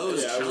 that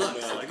blows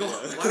chunks. Like,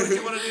 why would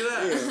you want to do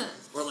that? Yeah.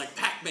 Or like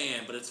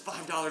Pac-Man, but it's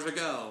 $5 a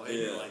go, and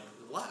you're like,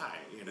 why?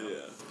 You know.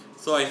 Yeah.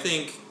 So I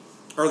think,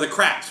 or the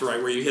craps, right,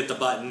 where you hit the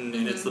button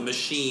and it's the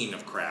machine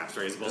of craps,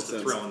 right, as opposed to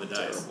throwing the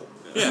dice.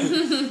 Yeah.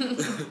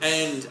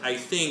 And I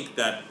think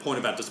that point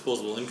about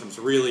disposable income is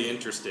really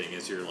interesting.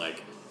 As you're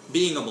like.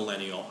 Being a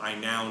millennial, I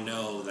now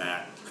know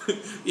that,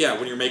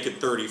 when you're making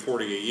 30,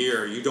 40 a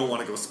year, you don't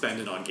want to go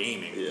spend it on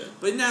gaming. Yeah.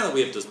 But now that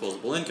we have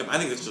disposable income, I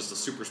think that's just a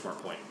super smart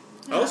point.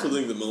 Yeah. I also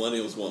think the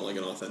millennials want like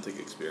an authentic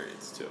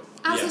experience too.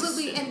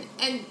 Absolutely, yes.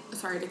 and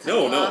sorry to cut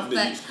you off,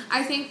 but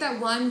I think that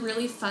one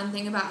really fun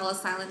thing about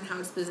Ellis Island and how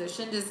it's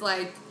positioned is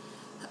like,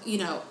 you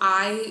know,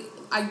 I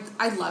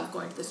love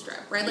going to the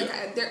Strip, right?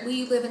 Like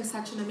we live in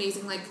such an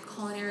amazing like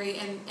culinary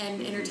and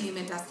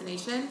entertainment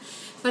destination.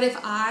 But if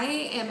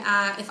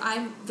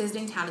I'm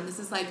visiting town, and this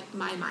is like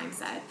my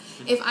mindset,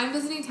 if I'm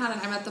visiting town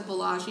and I'm at the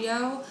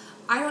Bellagio,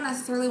 I don't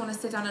necessarily want to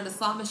sit down at a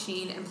slot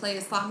machine and play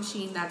a slot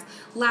machine that's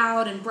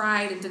loud and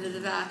bright and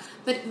da-da-da-da.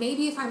 But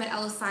maybe if I'm at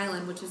Ellis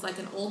Island, which is like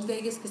an old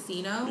Vegas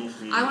casino,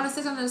 I want to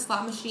sit down at a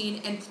slot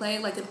machine and play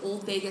like an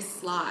old Vegas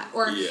slot.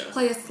 Or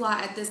play a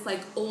slot at this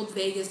like old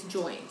Vegas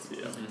joint.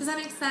 Yeah. Does that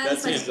make sense?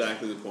 That's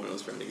exactly the point I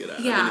was trying to get at.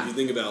 Yeah. I mean, if you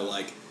think about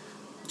like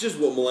just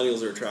what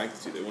millennials are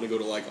attracted to. They want to go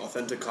to like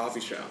authentic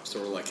coffee shops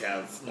or like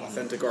have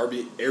authentic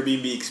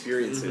Airbnb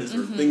experiences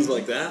or things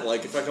like that.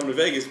 Like if I come to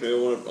Vegas, maybe I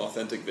want an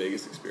authentic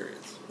Vegas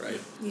experience, right?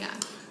 Yeah.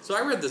 So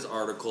I read this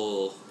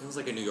article, it was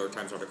like a New York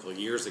Times article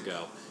years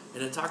ago,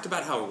 and it talked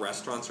about how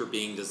restaurants are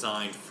being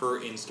designed for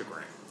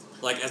Instagram,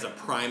 like as a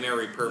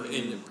primary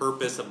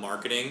purpose of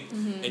marketing.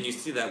 And you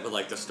see that with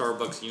like the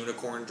Starbucks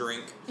unicorn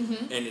drink,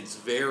 and it's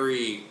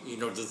very,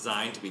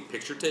 designed to be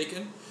picture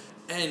taken.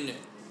 And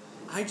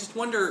I just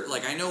wonder,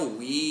 like, I know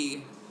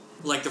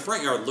like the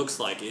front yard looks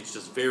like it's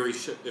just very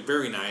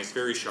very nice,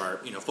 very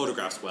sharp,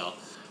 photographs well.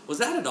 Was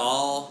that at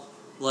all,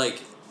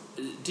 like,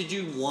 did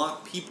you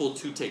want people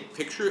to take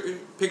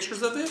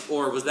pictures of it,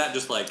 or was that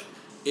just like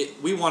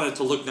we wanted it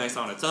to look nice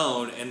on its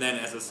own, and then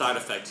as a side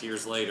effect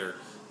years later,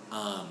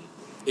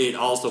 it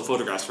also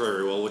photographs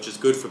very well, which is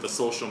good for the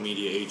social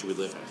media age we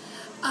live in?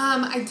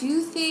 I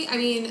do think,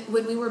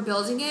 when we were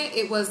building it,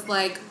 it was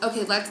like,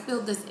 okay, let's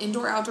build this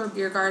indoor-outdoor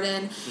beer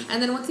garden,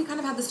 and then once we kind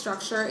of had the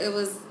structure,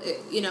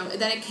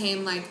 then it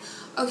came like,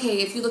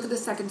 okay, if you look at the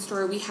second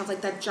story, we have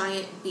like that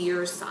giant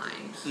beer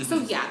sign. So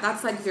yeah,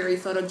 that's like very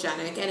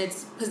photogenic, and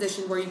it's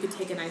positioned where you could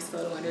take a nice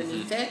photo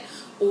underneath it,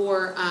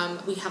 or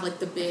we have like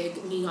the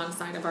big neon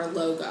sign of our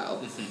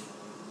logo.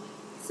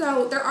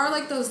 So there are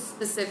like those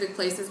specific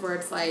places where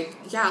it's like,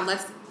 yeah,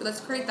 let's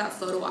create that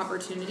photo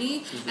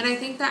opportunity. And I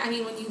think that,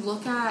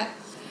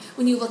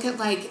 when you look at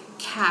like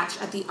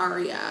Catch at the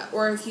Aria,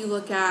 or if you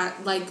look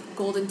at like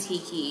Golden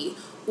Tiki,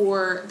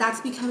 or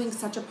that's becoming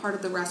such a part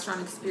of the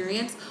restaurant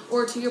experience,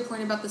 or to your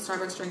point about the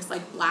Starbucks drinks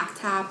like Black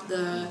Tap,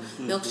 the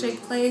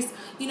milkshake place,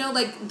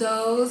 like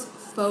those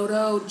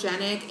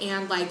photogenic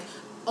and like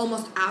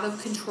almost out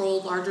of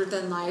control, larger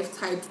than life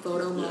type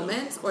photo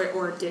moments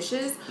or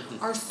dishes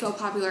are so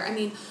popular.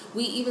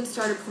 We even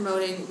started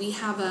promoting, we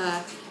have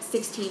a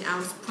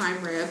 16-ounce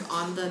prime rib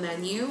on the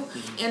menu,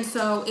 and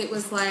so it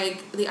was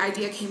like the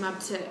idea came up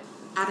to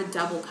add a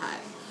double cut.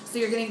 So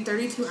you're getting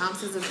 32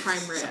 ounces of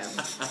prime rib.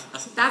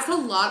 That's a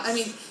lot.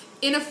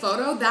 In a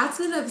photo, that's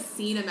an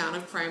obscene amount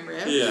of prime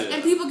rib.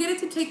 And people get it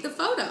to take the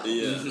photo.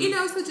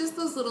 So just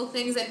those little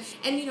things.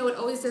 And it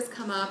always does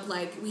come up,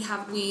 like,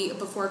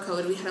 before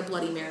COVID, we had a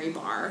Bloody Mary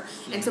bar.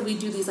 And so we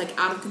do these, like,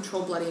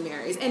 out-of-control Bloody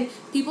Marys. And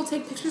people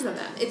take pictures of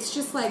them. It's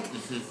just, like,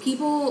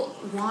 people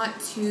want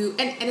to,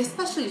 and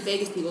especially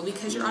Vegas people,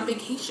 because you're on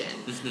vacation,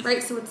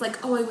 right? So it's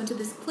like, oh, I went to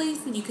this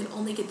place, and you can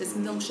only get this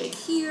milkshake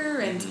here.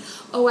 And,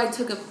 oh, I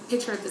took a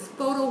picture at this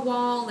photo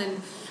wall.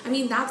 And,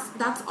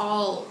 that's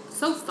all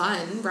so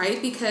fun,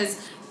 right? Because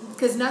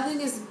nothing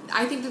is,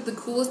 I think that the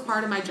coolest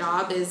part of my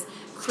job is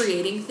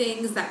creating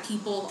things that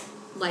people,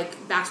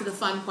 like, back to the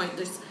fun point,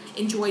 just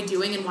enjoy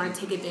doing and want to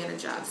take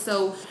advantage of.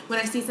 So when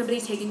I see somebody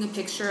taking a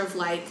picture of,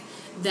 like,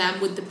 them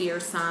with the beer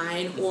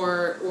sign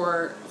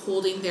or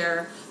holding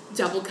their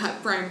double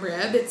cut prime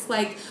rib, it's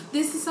like,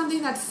 this is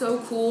something that's so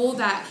cool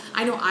that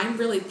I know I'm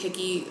really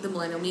picky, the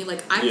millennial me,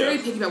 like, I'm very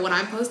picky about what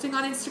I'm posting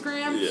on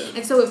Instagram,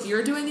 and so if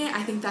you're doing it,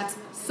 I think that's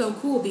so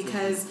cool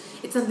because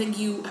it's something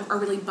you are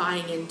really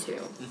buying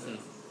into.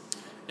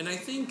 And I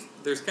think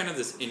there's kind of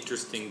this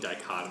interesting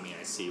dichotomy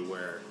I see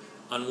where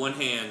on one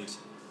hand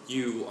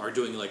you are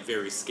doing like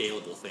very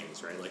scalable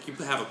things, right? Like you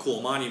have a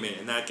cool monument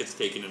and that gets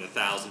taken in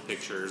 1,000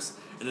 pictures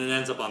and it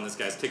ends up on this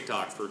guy's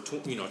TikTok for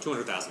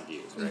 200,000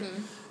 views, right?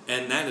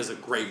 And that is a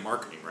great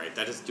marketing, right?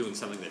 That is doing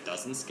something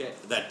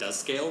that does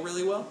scale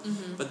really well.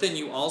 But then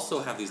you also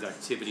have these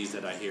activities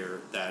that I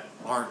hear that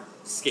aren't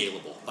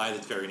scalable by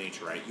its very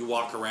nature, right? You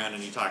walk around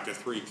and you talk to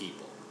 3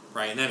 people,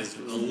 right? And that is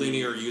a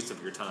linear use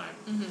of your time.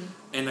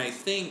 And I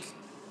think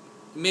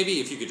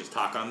maybe if you could just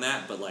talk on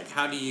that, but like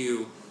how do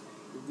you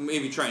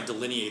maybe try and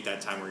delineate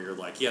that time where you're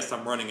like, yes,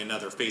 I'm running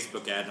another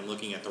Facebook ad and I'm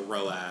looking at the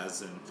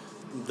ROAS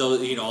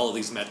and all of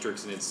these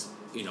metrics and it's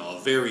a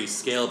very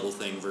scalable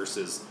thing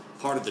versus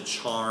part of the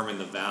charm and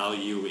the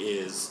value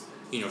is,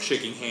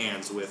 shaking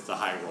hands with the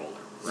high roller,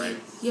 right?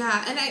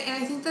 Yeah, and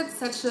I think that's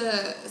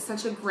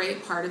such a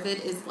great part of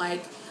it is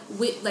like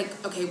we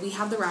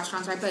have the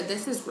restaurants, right? But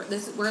this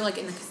we're like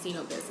in the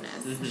casino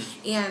business,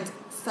 and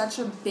such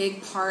a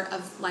big part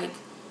of like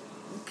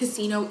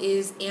casino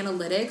is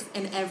analytics,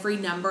 and every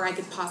number I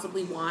could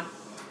possibly want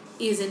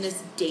is in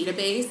this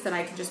database that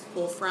I can just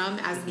pull from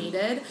as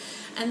needed,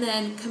 and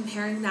then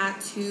comparing that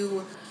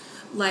to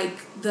like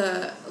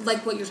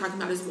what you're talking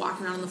about is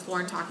walking around on the floor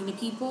and talking to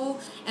people.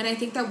 And I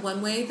think that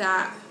one way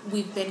that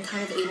we've been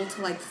kind of able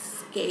to like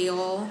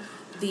scale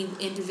the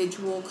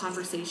individual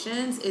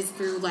conversations is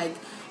through like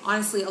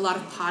honestly a lot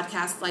of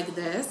podcasts like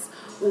this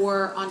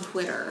or on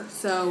Twitter.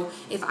 So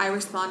if I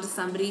respond to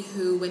somebody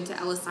who went to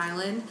Ellis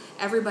Island,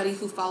 everybody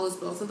who follows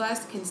both of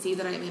us can see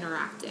that I'm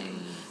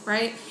interacting,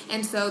 right?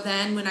 And so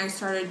then when I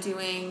started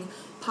doing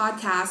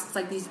podcasts,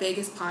 like these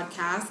Vegas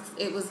podcasts,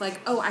 it was like,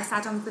 oh, I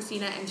sat down with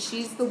Christina and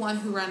she's the one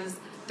who runs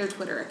their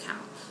Twitter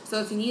account. So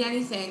if you need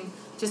anything,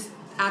 just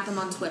add them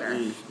on Twitter.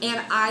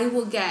 And I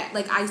will get,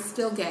 like, I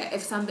still get,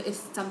 if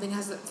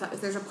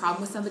there's a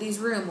problem with somebody's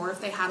room, or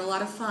if they had a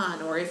lot of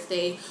fun, or if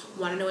they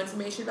want to know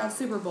information about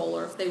Super Bowl,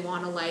 or if they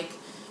want to, like,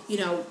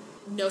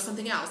 know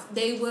something else,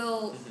 they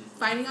will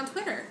find me on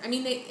Twitter. I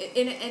mean,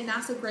 and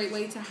that's a great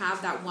way to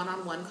have that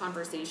one-on-one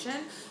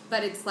conversation,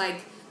 but it's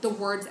like the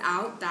word's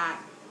out that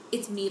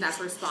it's me that's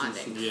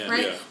responding,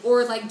 right? Yeah.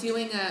 Or like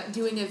doing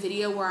a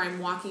video where I'm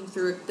walking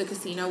through the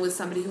casino with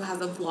somebody who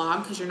has a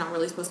vlog, because you're not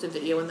really supposed to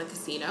video in the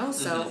casino,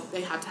 so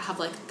they have to have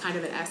like kind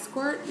of an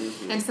escort,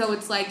 and so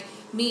it's like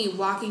me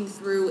walking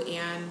through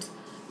and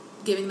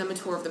giving them a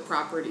tour of the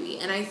property.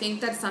 And I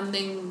think that's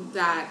something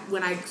that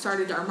when I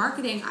started our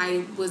marketing,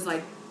 I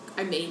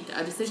made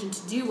a decision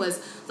to do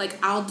was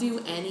like, I'll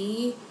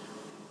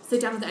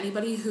sit down with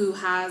anybody who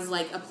has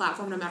like a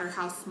platform, no matter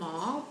how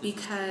small,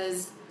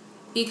 because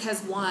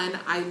one,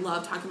 I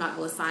love talking about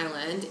Ellis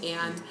Island,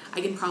 and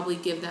I can probably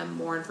give them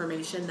more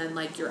information than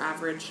like your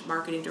average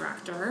marketing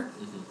director.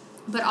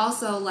 But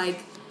also,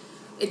 like,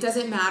 it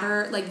doesn't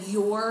matter, like,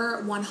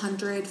 your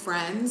 100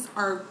 friends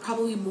are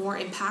probably more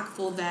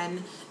impactful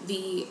than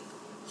the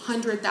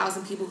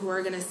 100,000 people who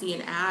are going to see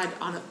an ad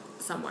on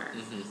somewhere,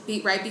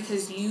 right?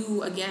 Because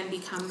you, again,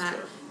 become that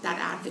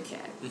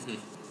advocate.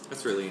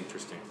 That's really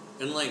interesting.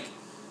 And, like,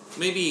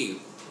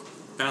 maybe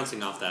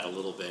bouncing off that a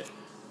little bit,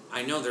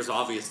 I know there's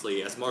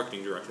obviously, as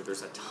marketing director,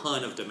 there's a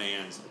ton of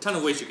demands, a ton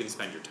of ways you can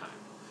spend your time,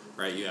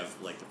 right? You have,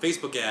 like, the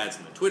Facebook ads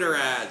and the Twitter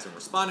ads and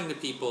responding to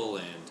people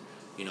and,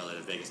 you know,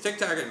 the Vegas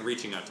TikTok and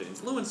reaching out to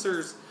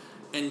influencers.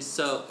 And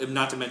so,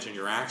 not to mention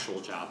your actual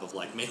job of,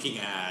 like, making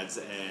ads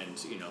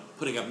and, you know,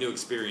 putting up new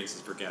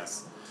experiences for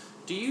guests.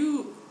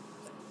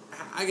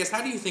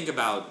 How do you think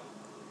about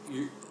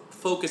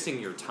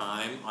focusing your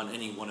time on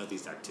any one of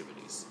these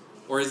activities?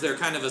 Or is there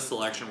kind of a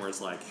selection where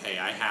it's like, hey,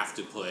 I have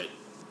to put,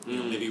 you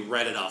know, maybe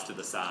Reddit off to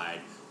the side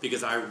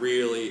because I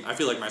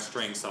feel like my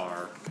strengths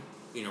are,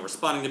 you know,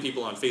 responding to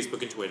people on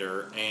Facebook and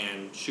Twitter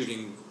and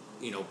shooting,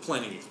 you know,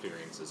 planning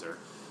experiences? Or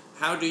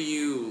how do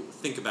you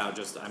think about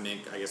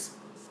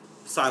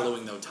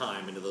siloing those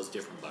time into those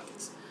different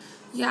buckets?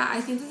 Yeah,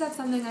 I think that's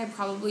something I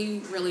probably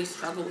really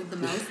struggle with the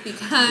most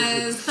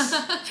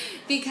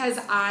because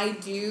I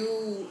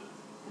do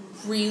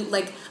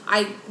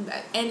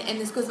and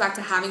this goes back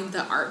to having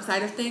the art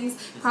side of things.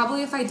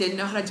 Probably if I didn't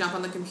know how to jump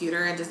on the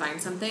computer and design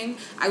something,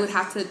 I would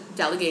have to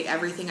delegate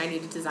everything I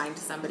need to design to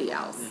somebody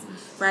else,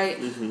 right?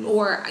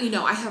 Or, you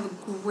know, I have a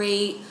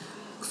great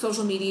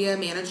social media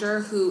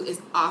manager who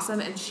is awesome,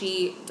 and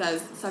she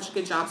does such a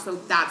good job, so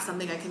that's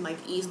something I can, like,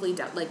 easily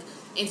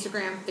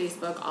Instagram,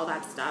 Facebook, all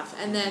that stuff.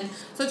 And then,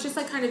 so it's just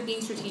like kind of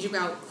being strategic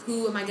about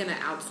who am I going to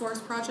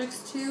outsource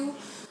projects to.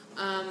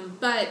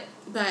 But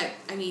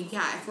I mean,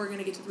 yeah, if we're going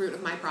to get to the root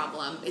of my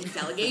problem, it's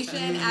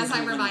delegation, as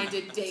I'm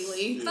reminded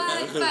daily.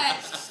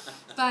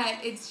 But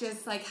it's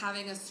just like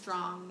having a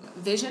strong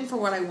vision for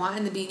what I want,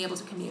 and then being able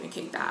to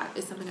communicate that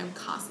is something I'm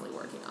constantly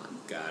working on.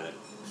 Got it.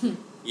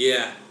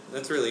 Yeah,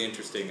 that's really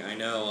interesting. I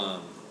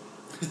know,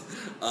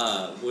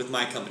 with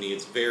my company,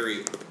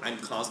 I'm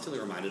constantly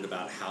reminded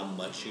about how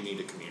much you need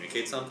to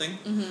communicate something,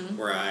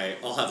 where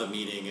I'll have a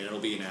meeting and it'll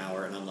be an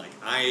hour and I'm like,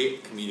 I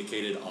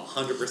communicated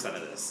 100%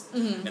 of this.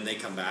 And they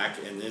come back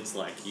and it's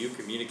like, you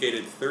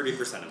communicated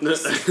 30% of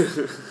this.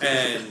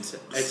 And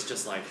it's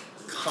just like,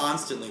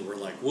 constantly we're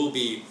like, we'll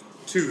be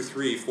 2,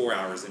 3, 4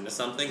 hours into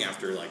something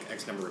after like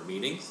X number of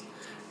meetings.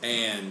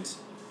 And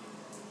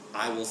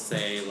I will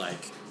say,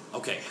 like,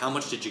 okay, how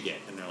much did you get?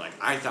 And they're like,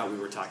 I thought we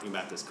were talking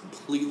about this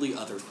completely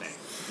other thing.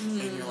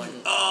 And you're like,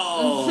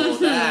 oh,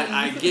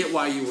 I get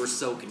why you were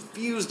so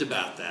confused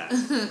about that.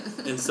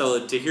 And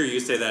so to hear you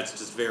say that's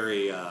just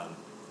very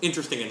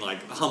interesting and,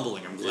 like,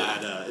 humbling. I'm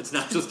glad it's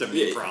not just a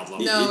me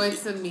problem. No,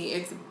 it's a me.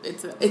 It's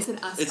an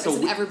us. It's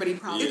an everybody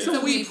problem. It's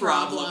a we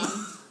problem.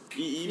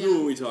 Even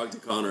when we talked to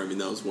Connor, I mean,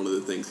 that was one of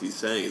the things he's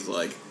saying is,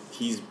 like,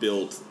 he's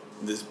built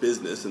this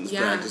business and this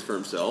practice for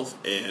himself,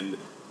 and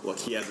look,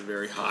 he has a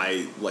very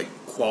high, like,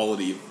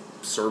 quality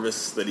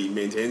service that he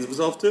maintains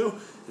himself to,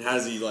 and how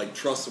does he, like,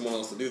 trust someone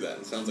else to do that?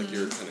 It sounds like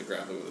you're kind of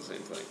grappling with the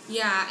same thing.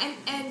 Yeah,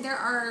 and there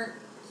are,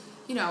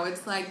 you know,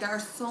 it's like there are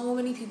so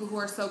many people who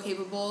are so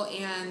capable,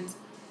 and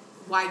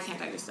why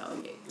can't I just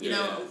delegate? You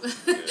know,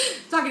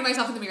 talking to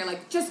myself in the mirror,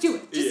 like, just do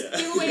it. Just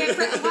do away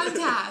with one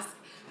task.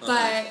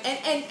 But,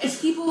 and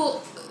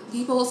people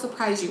will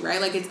surprise you, right?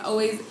 Like, it's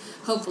always,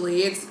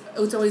 hopefully, it's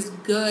always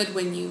good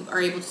when you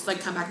are able to just, like,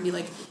 come back and be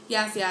like,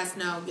 yes, yes,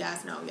 no,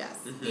 yes, no, yes.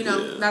 You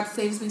know, that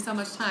saves me so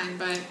much time,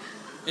 but...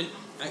 And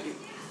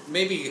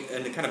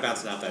and kind of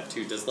bouncing off that,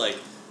 too, does, like,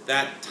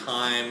 that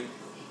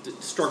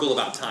struggle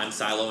about time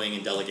siloing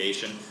and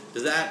delegation,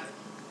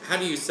 how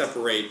do you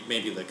separate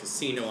maybe the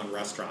casino and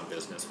restaurant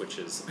business, which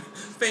is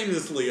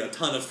famously a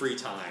ton of free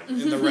time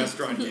in the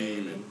restaurant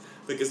game and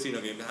the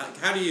casino game?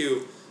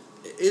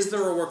 Is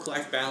there a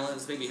work-life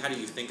balance? Maybe how do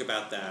you think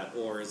about that?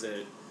 Or is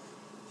it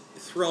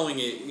throwing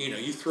it, you know,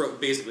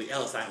 basically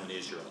Ellis Island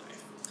is your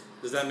life.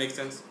 Does that make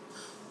sense?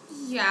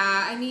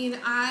 Yeah, I mean,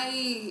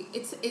 I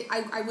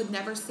would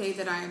never say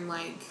that I'm,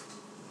 like,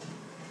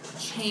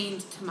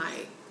 chained to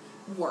my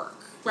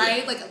work,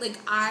 right? Yeah. Like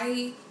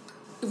I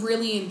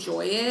really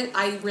enjoy it.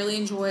 I really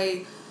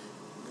enjoy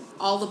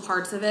all the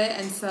parts of it,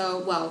 and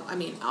so, well, I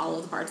mean, all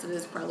of the parts of it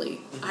is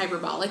probably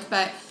hyperbolic,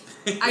 but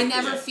I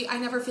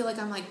never feel like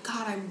I'm like,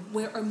 God,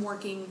 I'm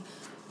working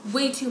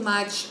way too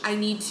much. I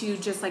need to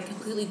just like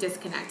completely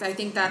disconnect. I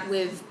think that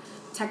with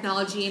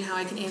technology and how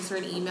I can answer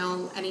an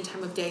email any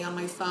time of day on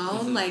my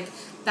phone, like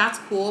that's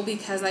cool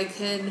because I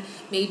can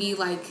maybe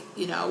like,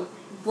 you know,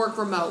 work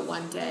remote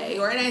one day,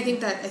 and I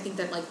think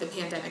that like the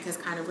pandemic has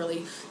kind of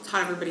really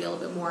taught everybody a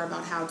little bit more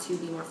about how to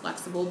be more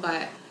flexible.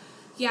 But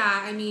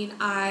yeah, I mean,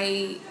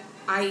 I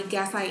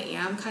guess I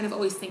am kind of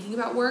always thinking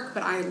about work,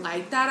 but I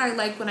like that. I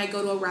like when I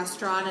go to a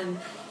restaurant and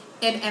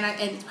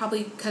it's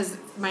probably because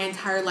my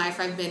entire life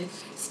I've been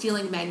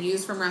stealing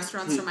menus from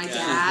restaurants from my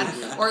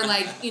dad, or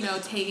like, you know,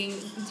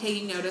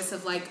 taking notice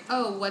of like,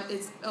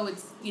 it's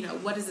you know,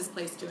 what is this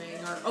place doing,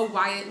 or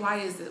why do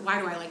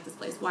I like this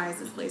place? Why is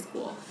this place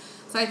cool?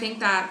 So I think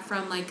that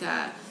from like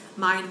a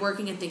mind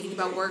working and thinking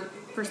about work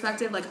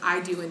perspective, like I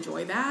do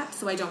enjoy that.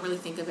 So I don't really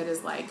think of it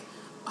as like,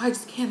 I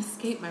just can't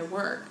escape my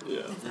work. Yeah.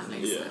 If that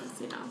makes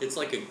sense, you know. It's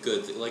like a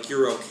good thing. Like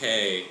you're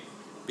okay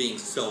being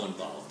so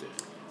involved in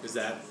it. Is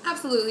that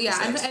absolutely,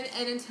 yeah.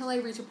 And until I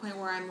reach a point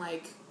where I'm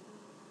like,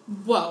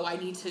 whoa, I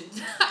need to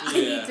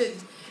need to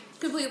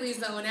completely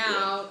zone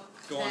out.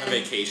 Go on a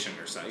vacation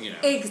or something, you know.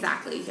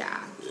 Exactly,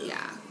 yeah.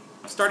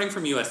 Starting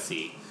from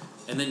USC,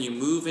 and then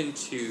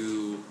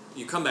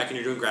you come back and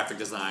you're doing graphic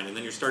design, and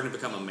then you're starting to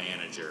become a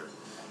manager,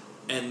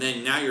 and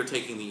then now you're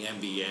taking the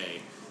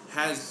MBA.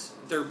 Has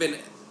there been,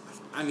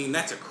 I mean,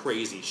 that's a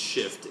crazy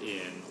shift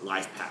in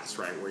life paths,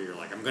 right? Where you're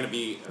like, I'm going to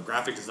be a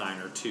graphic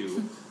designer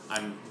too.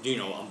 I'm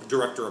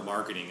director of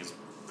marketing. Is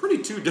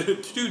pretty two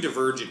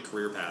divergent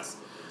career paths.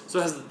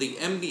 So has the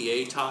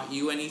MBA taught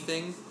you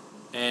anything?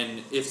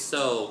 And if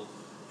so,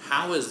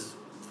 how is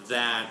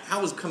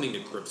coming to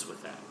grips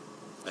with that?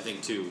 I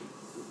think to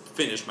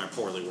finish my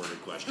poorly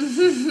worded question.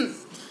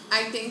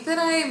 I think that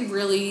I'm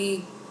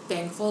really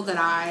thankful that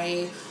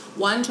I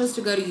chose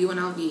to go to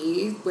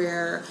UNLV,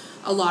 where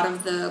a lot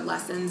of the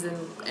lessons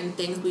and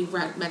things we've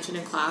mentioned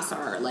in class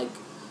are like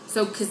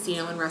so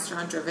casino and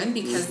restaurant driven,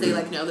 because they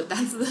like know that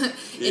that's the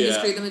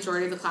industry the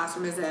majority of the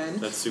classroom is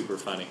in. That's super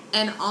funny.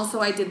 And also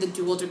I did the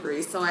dual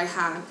degree, so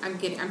I'm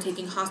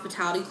taking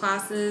hospitality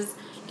classes,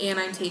 and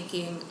I'm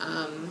taking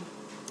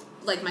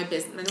like my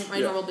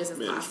normal business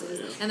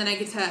classes, and then I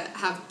get to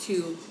have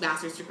 2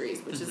 master's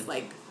degrees, which is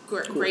like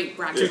great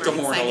bragging rights,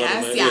 I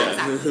guess. Yeah,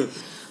 exactly.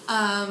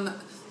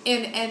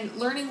 And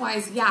learning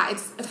wise,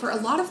 it's for a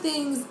lot of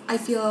things. I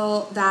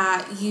feel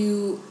that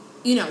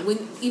you know, when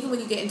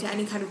you get into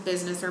any kind of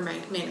business or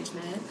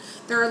management,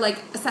 there are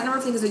like a set number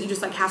of things that you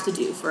just like have to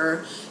do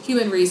for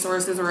human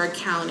resources or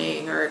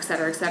accounting or et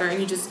cetera, and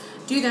you just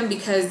do them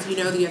because you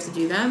know that you have to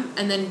do them.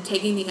 And then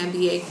taking the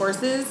MBA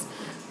courses,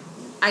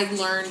 I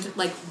learned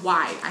like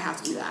why I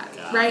have to do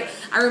that, right?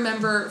 I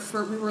remember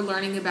we were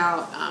learning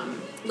about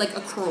like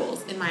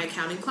accruals in my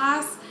accounting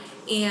class,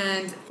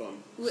 and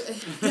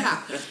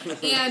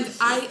and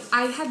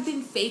I had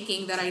been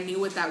faking that I knew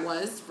what that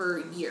was for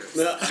years.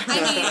 I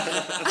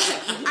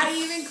mean, I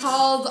even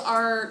called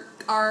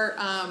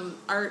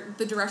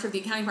the director of the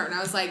accounting department.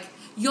 I was like,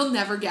 "You'll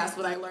never guess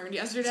what I learned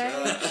yesterday,"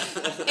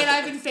 and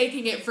I've been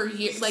faking it for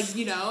years, like,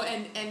 you know.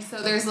 And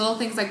so there's little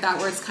things like that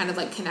where it's kind of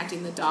like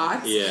connecting the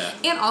dots. Yeah.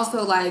 And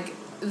also like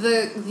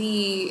the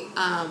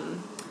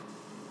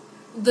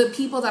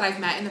people that I've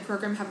met in the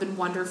program have been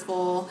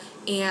wonderful,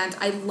 and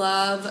I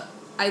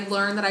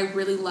learned that I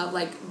really love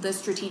like the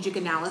strategic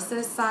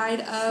analysis side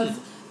of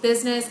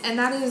business, and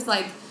that is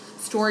like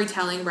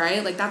storytelling,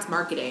 right? Like that's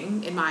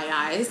marketing in my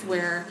eyes,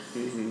 where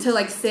to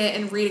like sit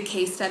and read a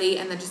case study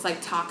and then just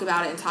like talk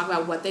about it and talk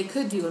about what they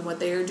could do and what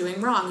they are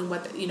doing wrong and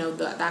what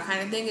that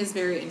kind of thing is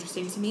very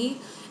interesting to me.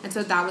 And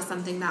so that was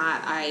something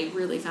that I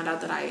really found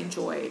out that I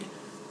enjoyed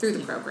through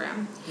the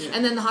program.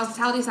 And then the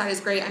hospitality side is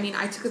great. I mean,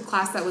 I took a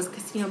class that was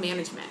casino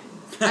management.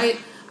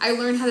 I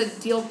learned how to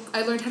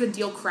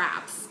deal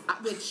craps,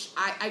 which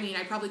I mean,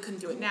 I probably couldn't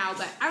do it now,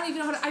 but I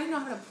didn't know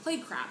how to play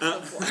craps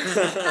before.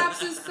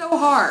 Craps is so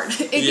hard.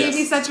 It gave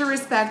me such a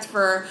respect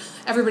for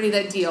everybody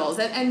that deals,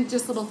 and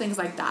just little things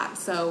like that.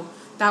 So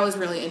that was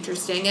really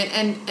interesting,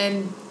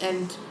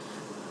 and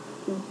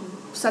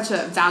such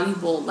a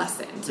valuable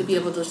lesson to be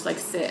able to just like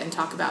sit and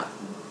talk about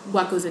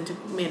what goes into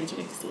managing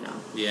a casino.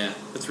 Yeah,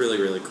 that's really,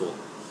 really cool.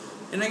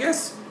 And I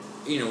guess,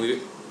 you know,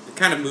 we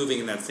kind of moving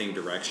in that same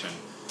direction.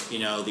 You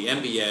know, the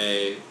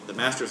MBA, the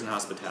Master's in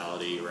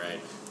Hospitality, right?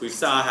 We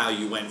saw how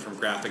you went from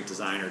graphic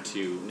designer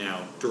to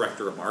now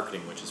director of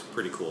marketing, which is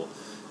pretty cool.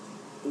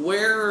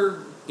 Where,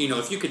 you know,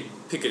 if you could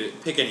pick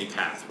any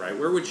path, right?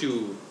 Where would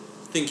you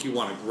think you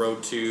want to grow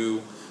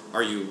to?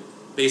 Are you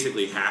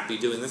basically happy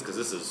doing this? Because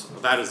this is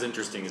about as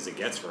interesting as it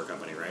gets for a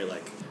company, right?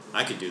 Like,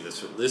 I could do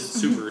this. This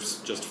is super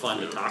just fun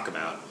to talk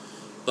about.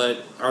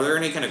 But are there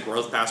any kind of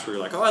growth paths where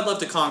you're like, oh, I'd love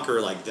to conquer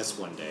like this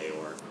one day,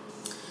 or...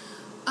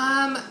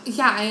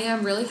 Yeah, I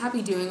am really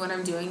happy doing what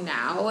I'm doing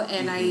now,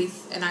 and I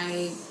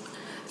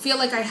feel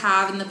like I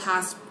have in the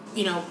past,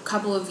 you know,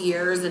 couple of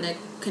years, and it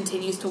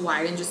continues to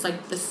widen just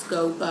like the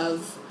scope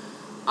of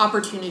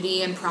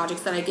opportunity and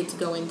projects that I get to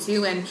go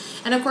into, and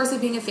of course,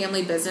 it being a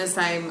family business,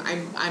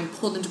 I'm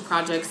pulled into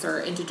projects or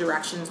into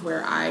directions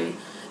where I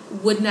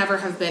would never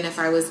have been if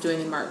I was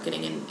doing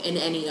marketing in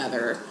any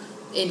other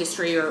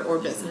industry or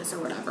business or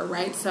whatever,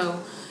 right?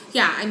 So,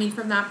 yeah, I mean,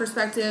 from that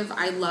perspective,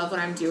 I love what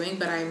I'm doing,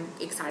 but I'm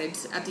excited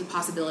at the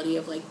possibility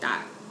of like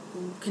that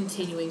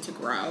continuing to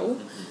grow.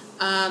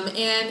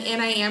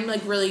 And I am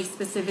like really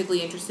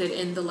specifically interested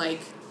in the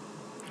like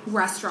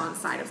restaurant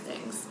side of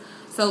things.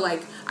 So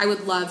like I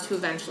would love to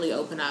eventually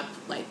open up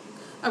like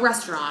a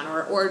restaurant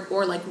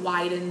or like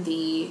widen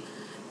the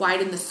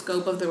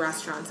scope of the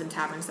restaurants and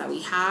taverns that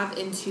we have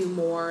into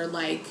more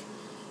like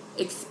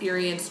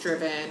experience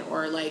driven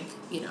or like,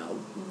 you know,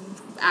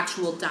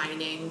 actual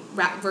dining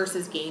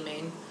versus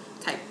gaming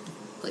type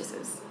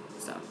places.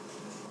 So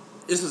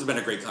this has been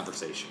a great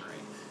conversation, right?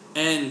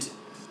 And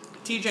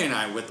TJ and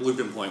I with Loop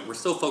and Point, we're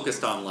so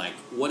focused on like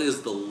what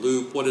is the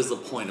loop, what is the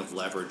point of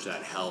leverage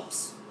that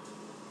helps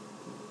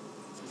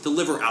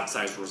deliver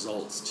outsized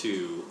results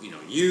to, you know,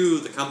 you,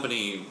 the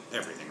company,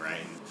 everything, right?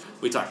 And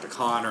we talked to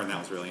Connor, and that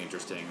was really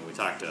interesting. And we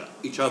talked to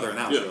each other, and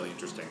that was really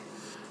interesting.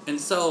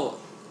 And so,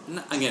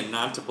 again,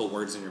 not to put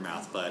words in your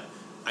mouth, but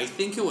I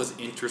think it was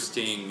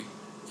interesting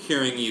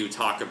hearing you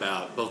talk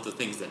about both the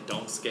things that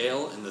don't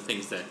scale and the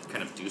things that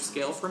kind of do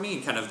scale for me,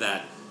 and kind of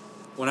that,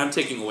 what I'm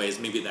taking away is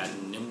maybe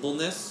that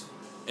nimbleness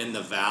and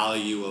the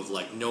value of,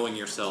 like, knowing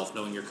yourself,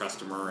 knowing your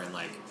customer, and,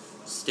 like,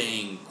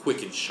 staying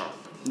quick and sharp.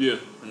 Yeah.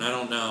 And I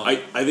don't know. I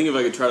think if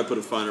I could try to put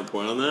a finer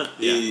point on that,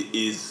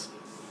 is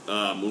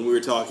when we were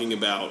talking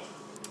about,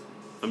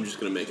 I'm just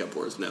going to make up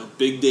words now,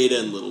 big data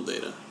and little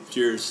data. If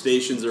your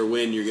stations are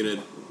win, you're going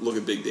to look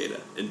at big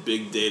data. And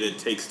big data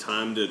takes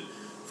time to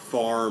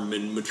farm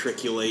and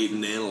matriculate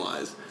and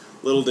analyze.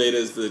 Little data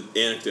is the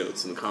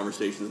anecdotes and the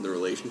conversations and the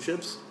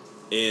relationships.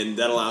 And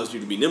that allows you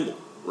to be nimble,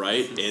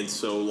 right? Mm-hmm. And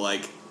so,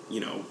 like,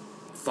 you know,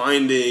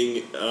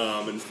 finding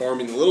and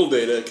farming the little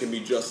data can be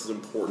just as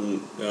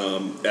important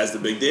as the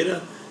big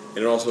data, and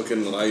it also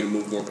can allow you to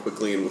move more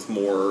quickly and with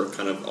more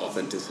kind of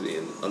authenticity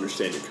and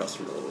understand your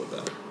customer a little bit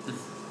better.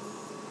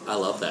 I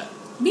love that.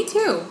 Me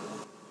too.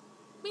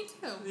 Me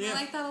too. Yeah. I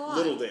like that a lot.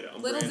 Little data.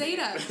 Little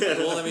data.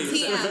 Well, I mean,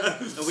 Tia.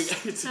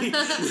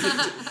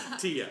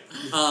 Tia.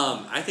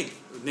 I think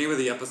the name of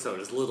the episode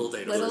is Little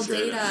Data. Little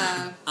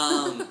data.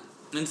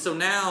 And so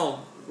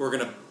now we're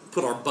gonna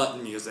put our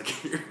button music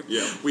here.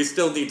 Yeah. We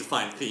still need to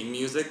find theme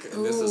music,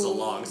 and this is a Ooh.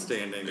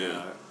 long-standing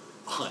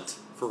hunt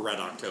for Red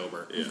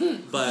October. Yeah.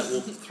 But we'll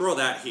throw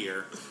that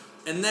here.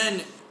 And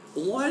then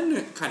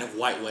one kind of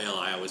white whale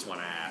I always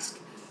want to ask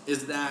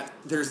is that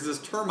there's this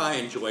term I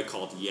enjoy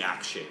called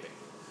yak shaving.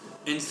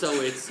 And so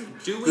it's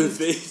doing... The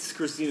face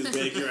Christina's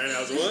making right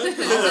now is what?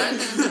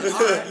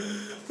 All right.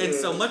 And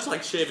so much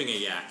like shaving a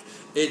yak,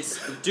 it's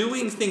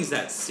doing things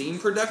that seem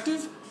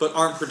productive but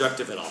aren't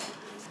productive at all.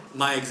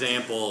 My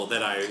example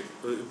that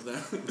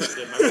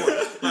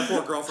my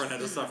poor girlfriend had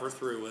to suffer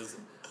through was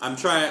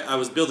I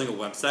was building a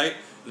website,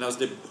 and I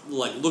was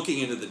like looking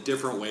into the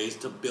different ways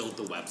to build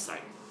the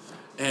website.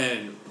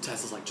 And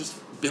Tess was like, just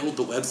build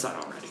the website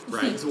already,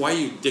 right? So why are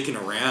you dicking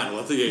around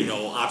with, you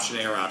know, option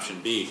A or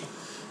option B?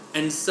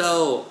 And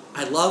so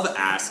I love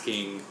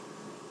asking,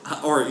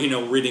 or, you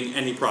know, reading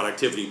any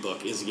productivity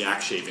book is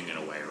yak shaving in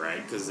a way,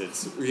 right? Because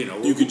it's, you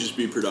know... You could just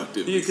be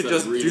productive. You could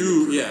just reading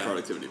do, a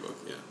productivity book,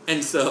 yeah.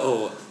 And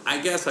so I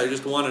guess I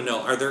just want to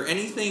know, are there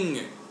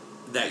anything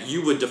that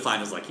you would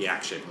define as like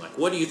yak shaving? Like,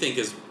 what do you think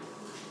is,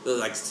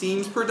 like,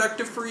 seems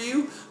productive for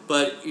you,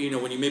 but, you know,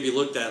 when you maybe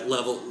look that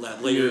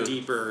layer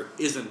deeper,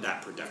 isn't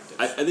that productive?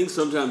 I think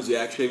sometimes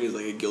yak shaving is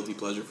like a guilty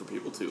pleasure for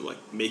people too, like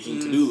making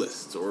to-do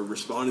lists or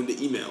responding to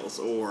emails,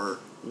 or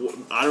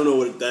I don't know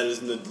what that is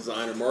in the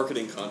design or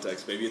marketing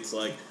context. Maybe it's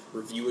like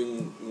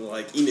reviewing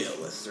like email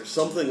lists or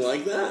something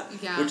like that,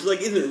 which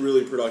like isn't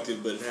really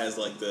productive, but it has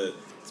like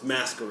it's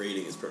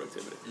masquerading as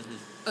productivity. Mm-hmm.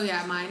 Oh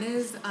yeah, mine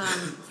is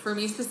for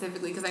me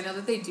specifically because I know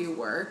that they do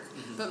work,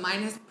 but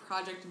mine is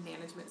project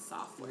management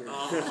software. The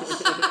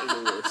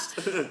worst.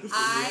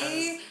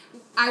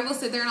 I will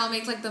sit there and I'll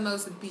make like the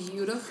most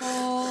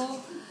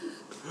beautiful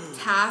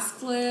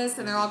task list,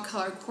 and they're all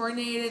color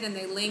coordinated, and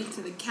they link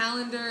to the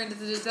calendar, and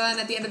and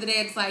at the end of the day,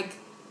 it's like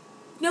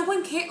no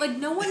one cares. Like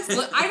no one's.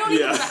 I don't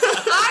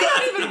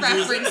even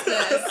reference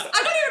this.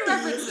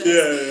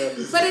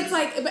 Yeah. But it's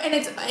like,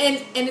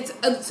 and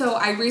it's so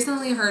I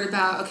recently heard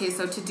about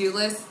so to-do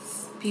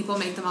lists, people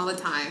make them all the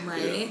time,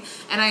 right? Yeah.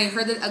 And I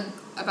heard that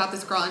about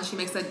this girl, and she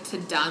makes a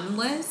to-done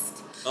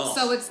list. Oh.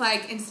 So it's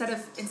like instead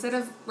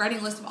of writing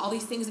a list of all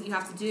these things that you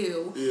have to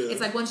do, it's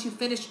like once you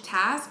finish a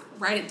task,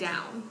 write it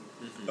down.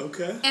 Mm-hmm.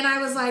 Okay. And I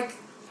was like,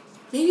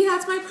 maybe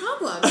that's my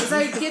problem, because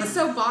I get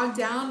so bogged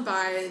down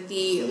by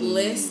the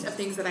list of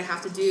things that I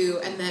have to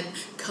do and then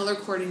color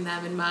coding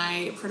them in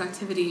my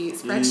productivity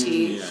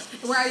spreadsheet,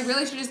 where I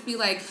really should just be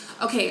like,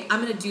 okay,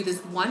 I'm going to do this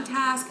one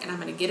task and I'm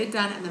going to get it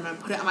done and then I'm going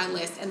to put it on my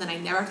list and then I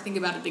never have to think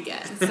about it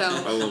again.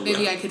 So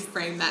maybe I could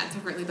frame that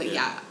differently, but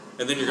yeah.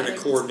 And then you're going to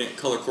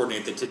color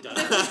coordinate the to-done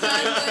list.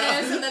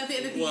 And then at the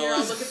end of the year,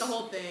 I'll look at the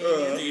whole thing.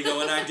 You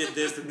know, and I did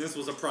this, and this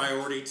was a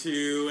priority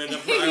 2, and a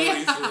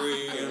priority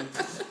 3, and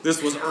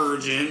this was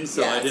urgent,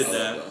 so I did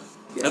that.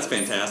 That's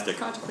fantastic.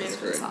 Project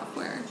management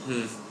software.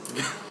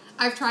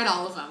 I've tried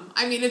all of them.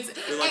 I mean, it's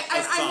like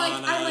I'm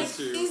like, saunas,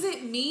 is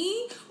it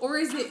me or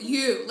is it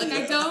you? Like,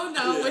 I don't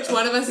know which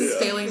one of us is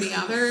failing the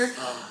other.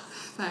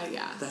 But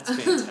yeah, That's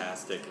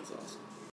fantastic. That's awesome.